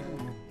more time.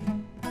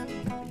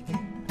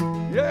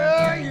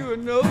 Yeah, you a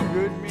no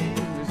good man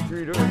in the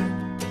street.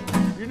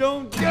 You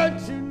don't get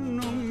you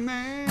no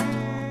man.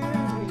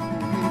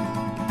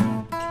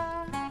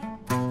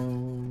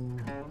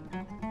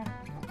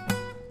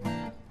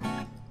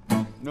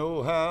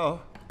 No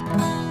how.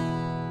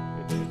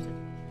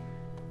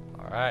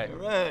 All right. All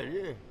right,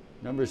 yeah.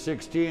 Number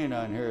 16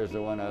 on here is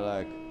the one I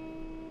like. See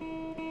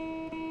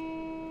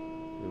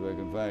if I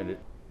can find it.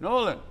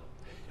 Nolan.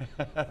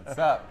 What's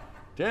up?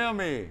 Tell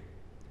me,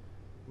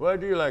 what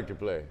do you like to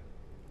play?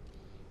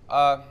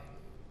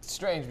 It's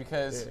strange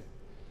because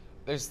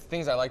there's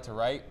things I like to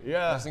write.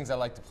 Yeah. There's things I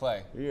like to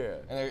play. Yeah.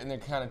 And they're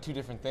kind of two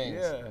different things.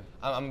 Yeah.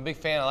 I'm a big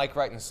fan. I like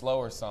writing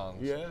slower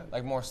songs. Yeah.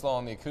 Like more slow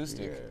on the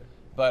acoustic. Yeah.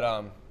 But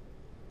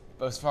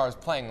as far as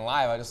playing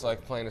live, I just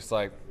like playing just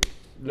like.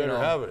 Let her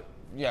have it.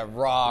 Yeah,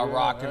 raw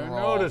rock and roll.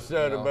 I noticed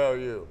that about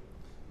you.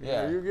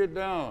 Yeah. You get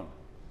down.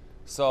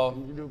 So.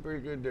 You do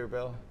pretty good there,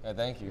 Bill. Yeah,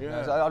 thank you.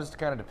 Yeah. It all just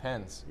kind of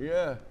depends.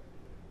 Yeah.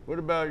 What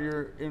about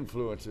your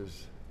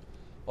influences?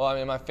 Well, I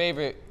mean, my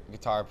favorite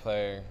guitar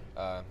player,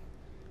 one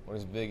of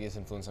his biggest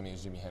influence on me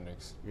is Jimi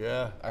Hendrix.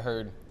 Yeah. I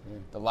heard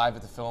the Live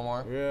at the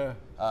Fillmore. Yeah.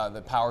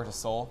 The Power to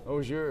Soul.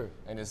 Oh, sure.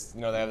 And just,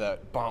 they have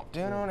that bump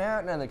down out,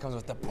 and then it comes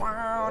with the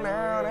down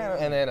out,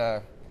 and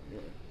then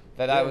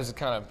that was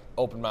kind of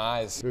opened my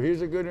eyes. So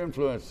he's a good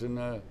influence, and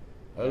I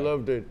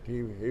love that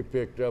he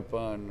picked up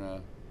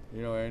on,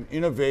 and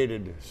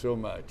innovated so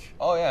much.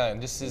 Oh yeah,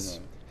 and just his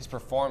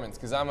performance,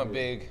 because I'm a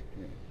big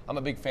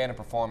fan of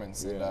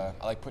performance, and I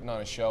like putting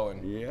on a show,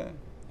 and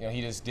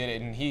he just did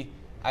it, and he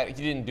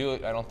didn't do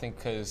it, I don't think,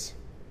 because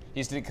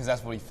he just did it because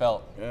that's what he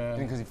felt. He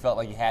didn't because he felt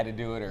like he had to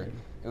do it, or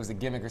it was a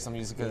gimmick or something,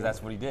 just because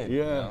that's what he did.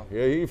 Yeah,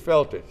 yeah, he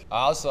felt it.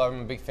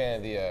 I'm a big fan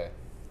of I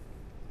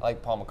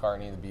like Paul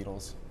McCartney, the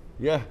Beatles.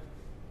 Yeah,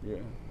 yeah.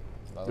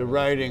 The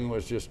writing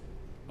was just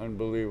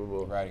unbelievable.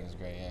 The writing is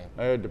great, yeah.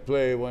 I had to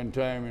play one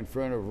time in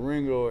front of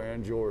Ringo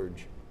and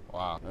George.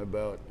 Wow.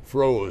 About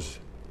froze,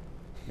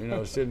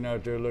 sitting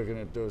out there looking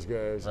at those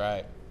guys.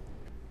 Right.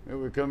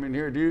 And we come in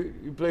here. Do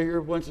you play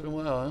here once in a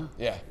while, huh?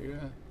 Yeah. Yeah.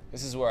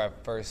 This is where I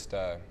first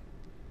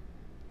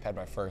had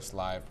my first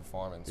live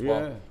performance.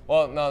 Yeah.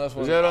 Well, no, this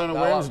was. Is that on a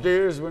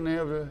Wednesdays when they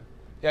have the?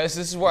 Yeah, this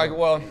is where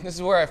this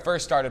is where I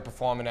first started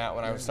performing at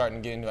when I was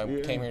starting to get into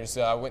it. I came here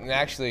to I went and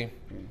actually,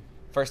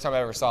 first time I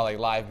ever saw like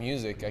live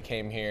music, I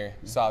came here,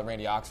 saw the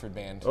Randy Oxford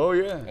band. Oh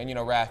yeah. And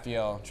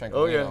Raphael Tranquilino.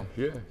 Oh yeah,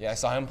 yeah. Yeah, I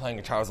saw him playing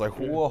guitar. I was like,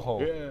 whoa.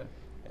 Yeah.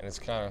 And it's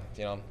kind of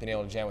being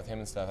able to jam with him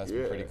and stuff. That's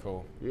been pretty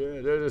cool.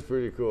 Yeah, that is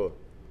pretty cool.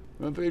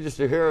 Want to play just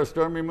a hair of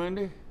Stormy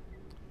Monday?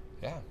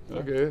 Yeah.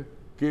 Okay.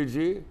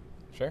 KG.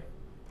 Sure.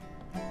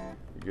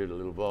 Get a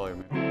little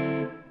volume.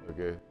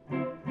 Okay.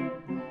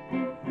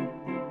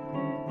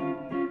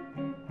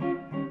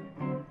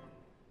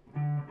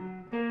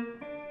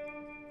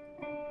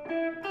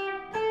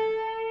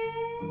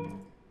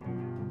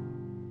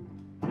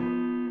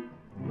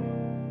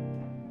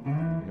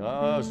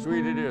 How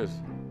sweet it is.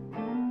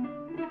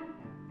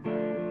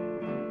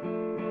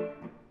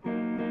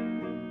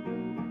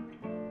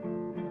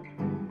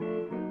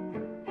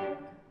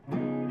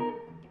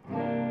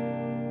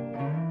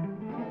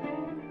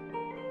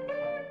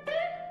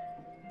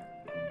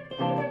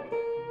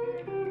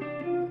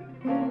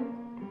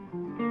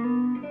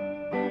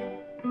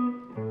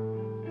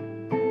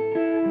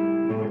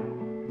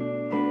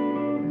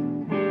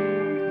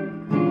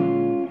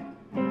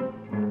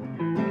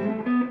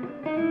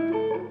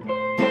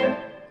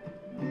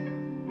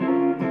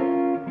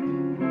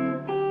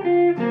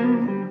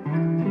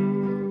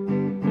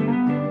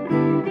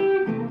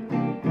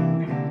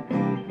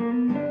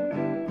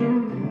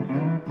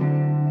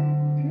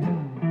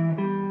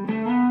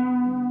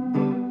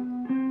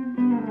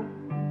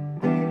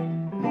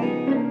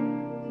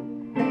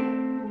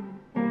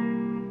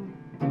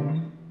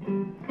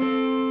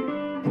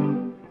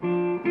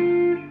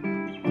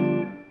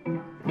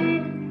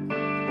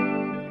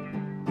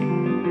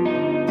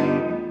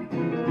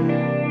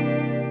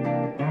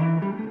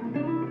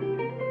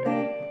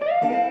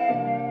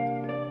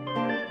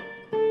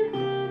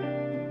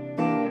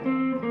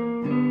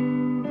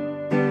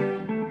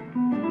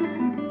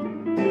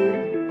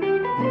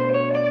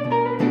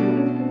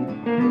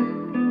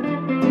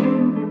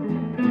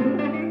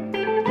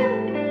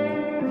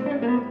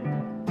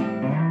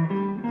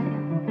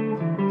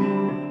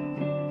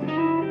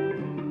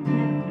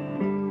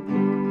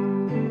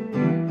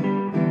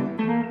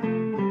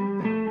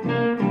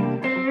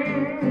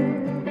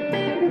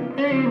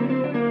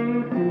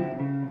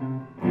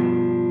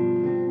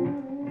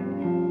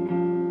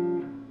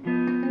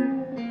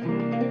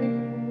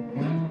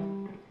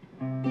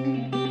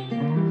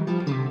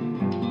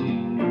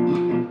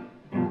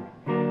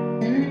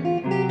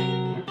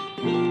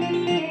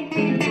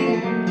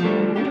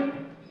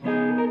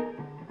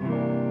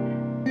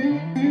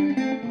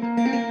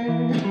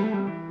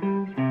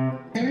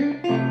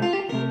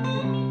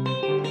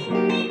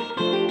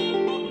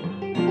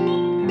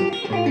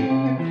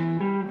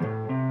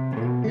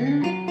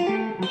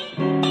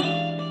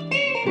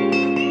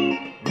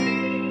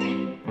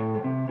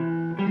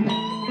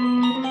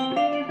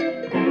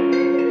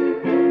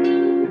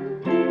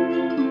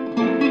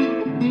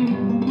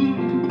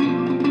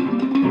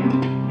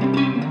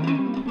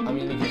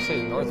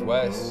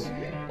 Northwest,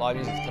 a lot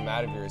of music's come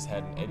out of here has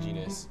had an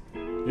edginess.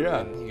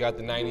 Yeah. And you got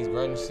the 90s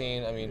grunge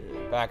scene. I mean,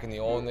 back in the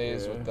old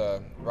days with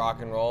the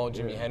rock and roll,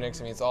 Jimi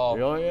Hendrix, I mean, it's all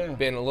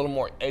been a little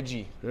more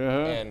edgy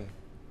and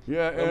a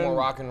little more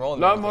rock and roll. A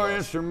lot more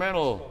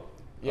instrumental,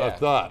 I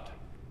thought,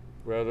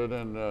 rather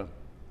than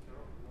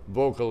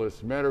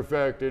vocalist. Matter of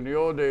fact, in the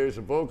old days,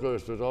 a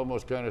vocalist was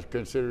almost kind of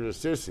considered a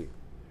sissy.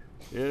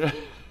 You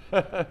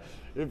know?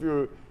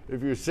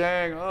 if you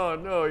sang, oh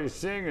no, he's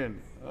singing.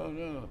 Oh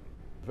no.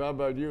 How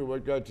about you?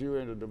 What got you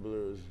into the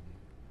blues?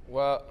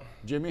 Well,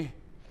 Jimmy?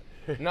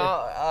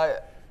 No,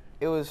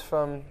 it was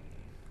from.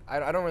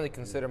 I don't really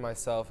consider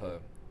myself a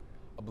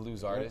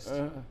blues artist.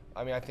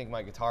 I mean, I think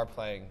my guitar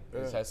playing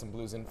has some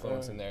blues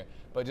influence in there.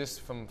 But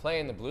just from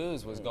playing the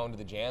blues was going to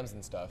the jams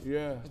and stuff.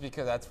 Yeah. Just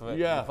because that's what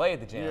you play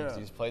at the jams.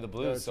 You just play the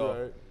blues. That's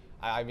so right.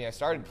 I mean, I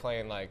started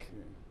playing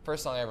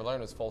first song I ever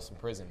learned was Folsom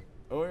Prison.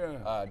 Oh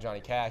yeah.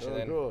 Johnny Cash, and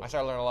then I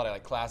started learning a lot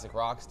of classic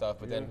rock stuff.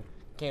 But then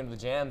came to the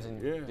jams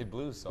and did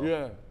blues. So.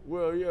 Yeah.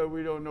 Well, yeah,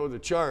 we don't know the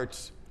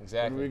charts.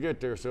 Exactly. When we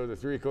get there, so the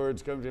 3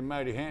 chords comes in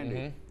mighty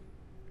handy.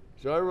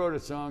 So I wrote a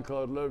song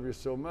called Love You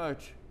So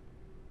Much,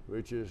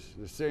 which is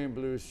the same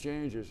blues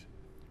changes,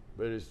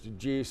 but it's the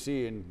G,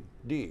 C, and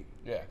D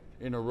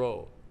in a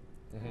row.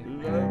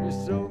 Love you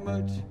so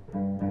much,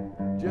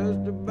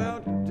 just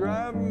about to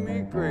drive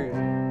me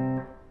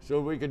crazy.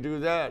 So we could do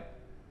that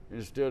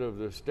instead of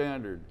the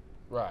standard.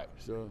 Right.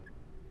 So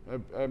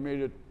I made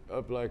it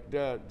up like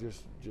that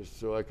just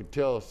so I could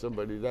tell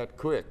somebody that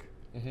quick.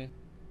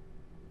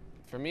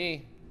 For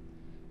me,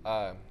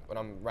 when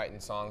I'm writing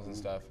songs and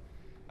stuff,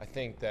 I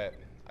think that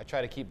I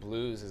try to keep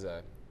blues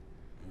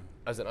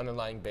as an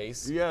underlying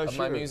base of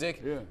my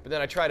music, but then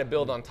I try to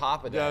build on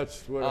top of that.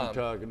 That's what I'm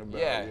talking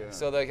about. Yeah.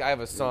 So I have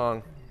a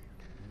song.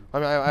 I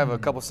mean, I have a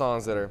couple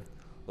songs that are a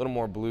little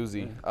more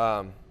bluesy,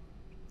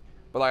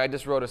 but I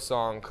just wrote a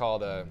song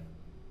called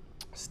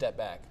 "Step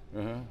Back,"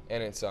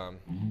 and it's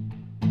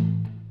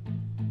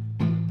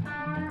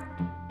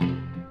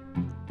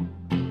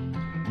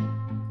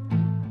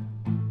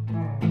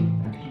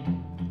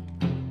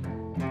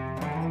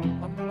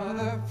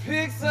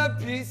picks up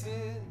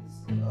pieces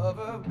of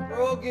a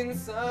broken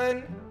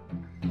son.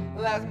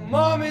 The last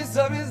moments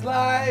of his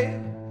life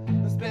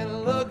were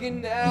spent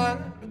looking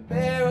down the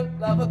barrel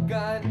of a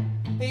gun.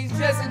 He's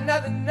just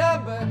another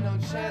number, no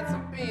chance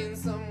of being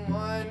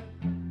someone.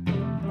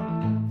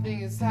 I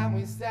think it's time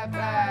we step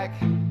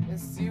back and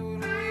see what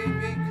we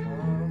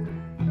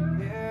become.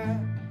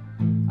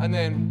 Yeah. And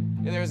then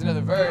there's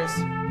another verse.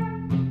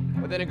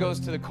 then it goes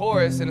to the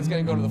chorus and it's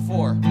going to go to the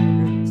 4.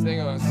 This thing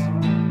goes.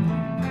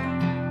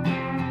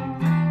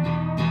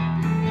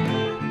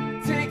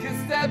 Take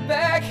a step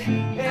back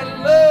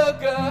and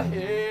look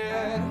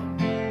ahead.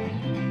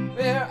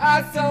 There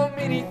are so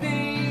many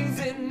things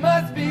it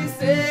must be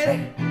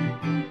said.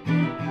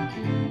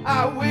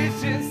 I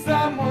wish that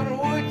someone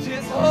would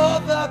just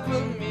hold up a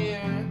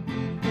mirror.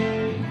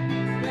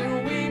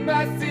 Then we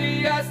might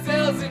see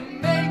ourselves and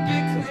make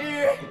it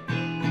clear.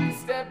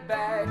 Step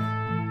back,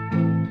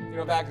 you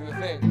know, back to the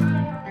thing.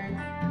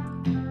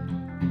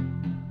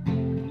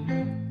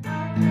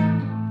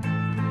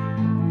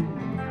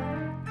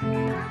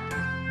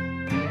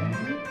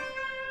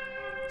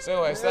 So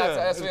anyway, so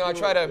that's you know, I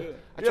try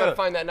to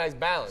find that nice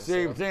balance.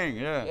 Same thing,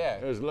 yeah.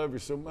 I just love you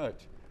so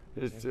much.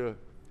 It's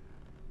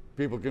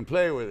people can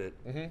play with it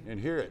and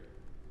hear it,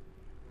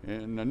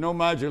 and no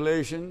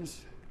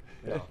modulations.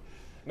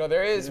 No,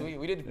 there is.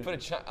 We did put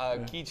a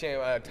key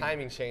change,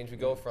 timing change. We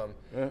go from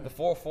the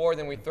 4/4,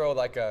 then we throw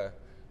like a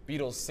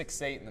Beatles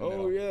 6/8 in the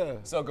middle. Oh yeah.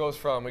 So it goes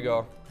from we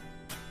go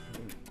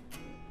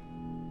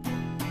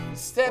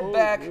step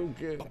back.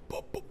 Okay.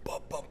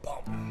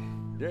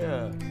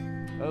 Yeah,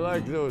 I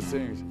like those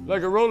things.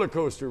 Like a roller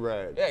coaster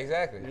ride. Yeah,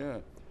 exactly. Yeah.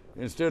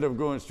 Instead of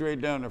going straight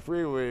down the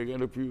freeway, you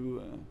got a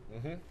few.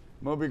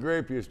 Moby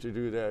Grape used to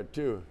do that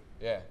too.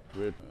 Yeah.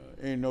 With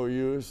Ain't No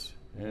Use,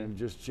 and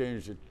just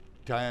change the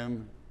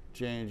time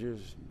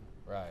changes.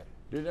 Right.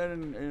 Did that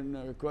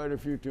in quite a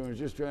few tunes,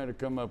 just trying to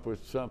come up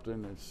with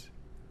something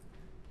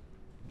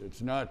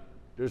that's not,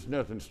 there's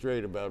nothing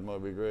straight about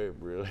Moby Grape,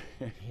 really.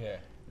 Yeah.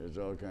 It's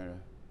all kind of,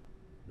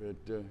 but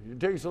it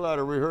takes a lot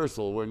of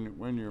rehearsal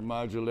when you're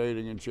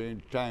modulating and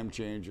time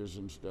changes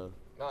and stuff.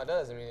 No, it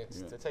does. I mean,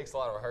 it takes a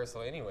lot of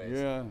rehearsal anyways.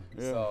 Yeah,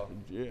 yeah. So,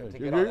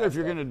 if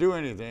you're going to do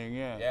anything,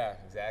 yeah. Yeah,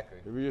 exactly.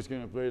 If you're just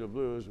going to play the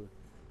blues.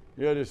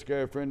 Yeah, this guy,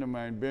 a friend of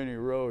mine, Benny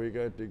Rowe, he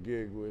got the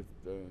gig with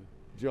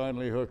John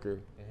Lee Hooker.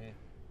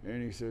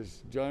 And he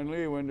says, John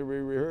Lee, when do we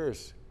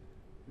rehearse?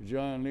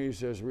 John Lee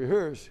says,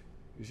 rehearse?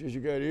 He says,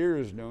 you got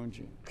ears, don't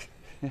you?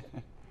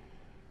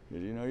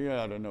 You know, you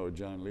ought to know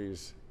John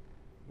Lee's,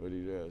 what he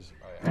does.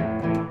 Oh,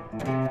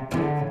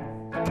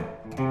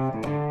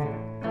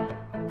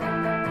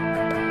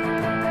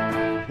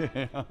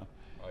 yeah.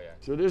 Oh, yeah.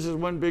 So this is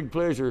one big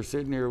pleasure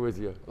sitting here with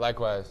you.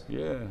 Likewise.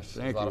 Yeah, thank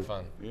you. It was a lot of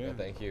fun. Yeah,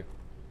 thank you.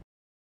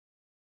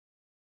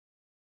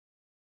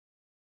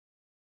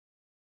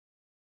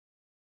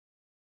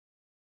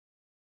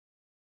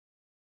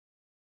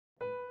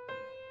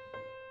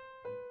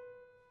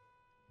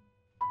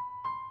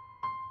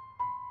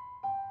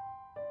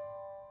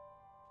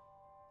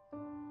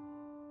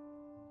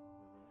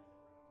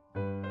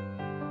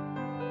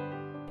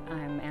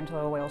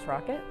 Wales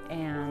Rocket,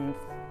 and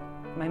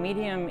my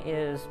medium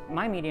is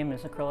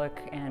acrylic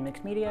and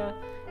mixed media,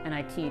 and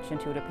I teach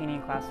intuitive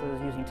painting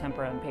classes using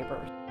tempera and paper.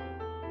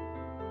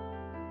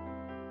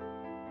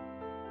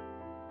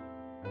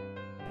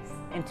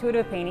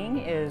 Intuitive painting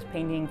is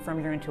painting from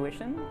your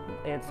intuition.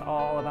 It's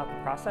all about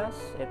the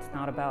process. It's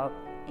not about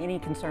any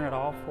concern at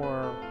all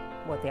for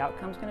what the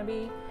outcome's going to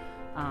be,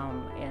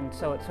 and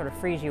so it sort of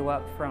frees you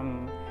up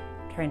from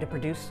trying to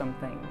produce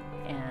something,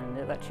 and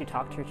it lets you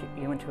talk to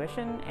your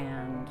intuition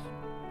and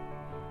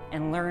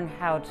learn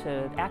how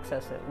to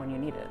access it when you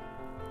need it.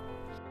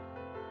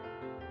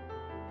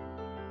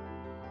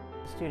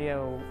 The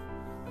studio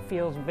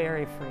feels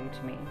very free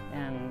to me,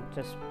 and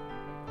just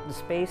the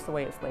space, the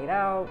way it's laid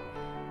out,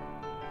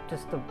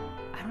 just the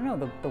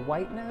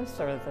whiteness,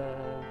 or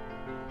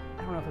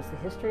I don't know if it's the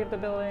history of the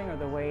building or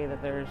the way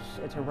that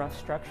it's a rough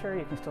structure.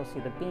 You can still see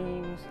the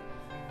beams.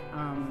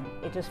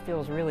 It just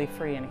feels really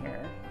free in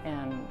here.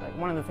 And like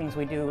one of the things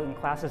we do in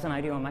classes, and I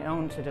do on my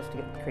own to just to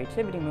get the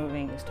creativity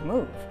moving, is to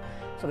move.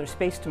 So there's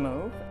space to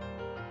move.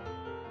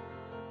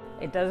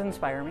 It does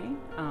inspire me.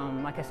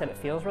 Like I said, it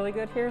feels really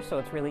good here, so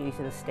it's really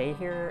easy to stay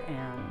here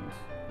and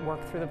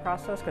work through the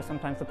process, because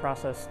sometimes the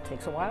process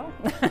takes a while.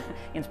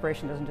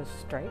 Inspiration doesn't just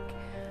strike.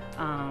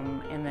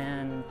 And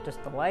then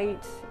just the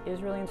light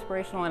is really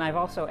inspirational, and I've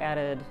also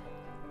added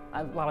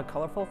a lot of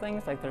colorful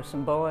things, like there's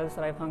some boas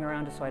that I've hung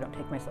around just so I don't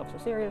take myself so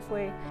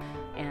seriously,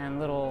 and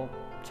little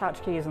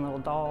tchotchkes and little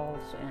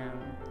dolls, and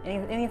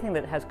anything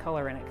that has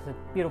color in it, because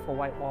it's beautiful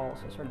white walls,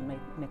 so sort of make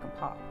them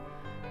pop.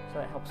 So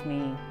that helps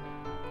me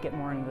get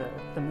more into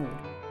the mood.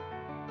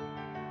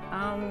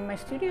 My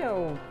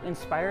studio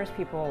inspires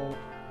people.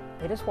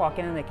 They just walk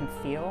in and they can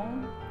feel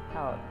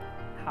how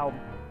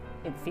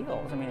it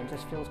feels. I mean, it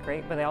just feels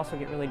great, but they also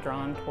get really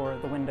drawn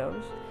toward the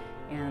windows,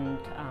 and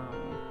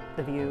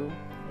the view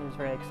is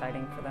very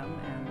exciting for them,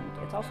 and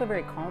it's also a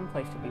very calm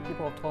place to be.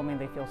 People have told me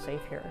they feel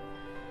safe here,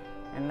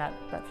 and that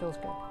feels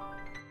good.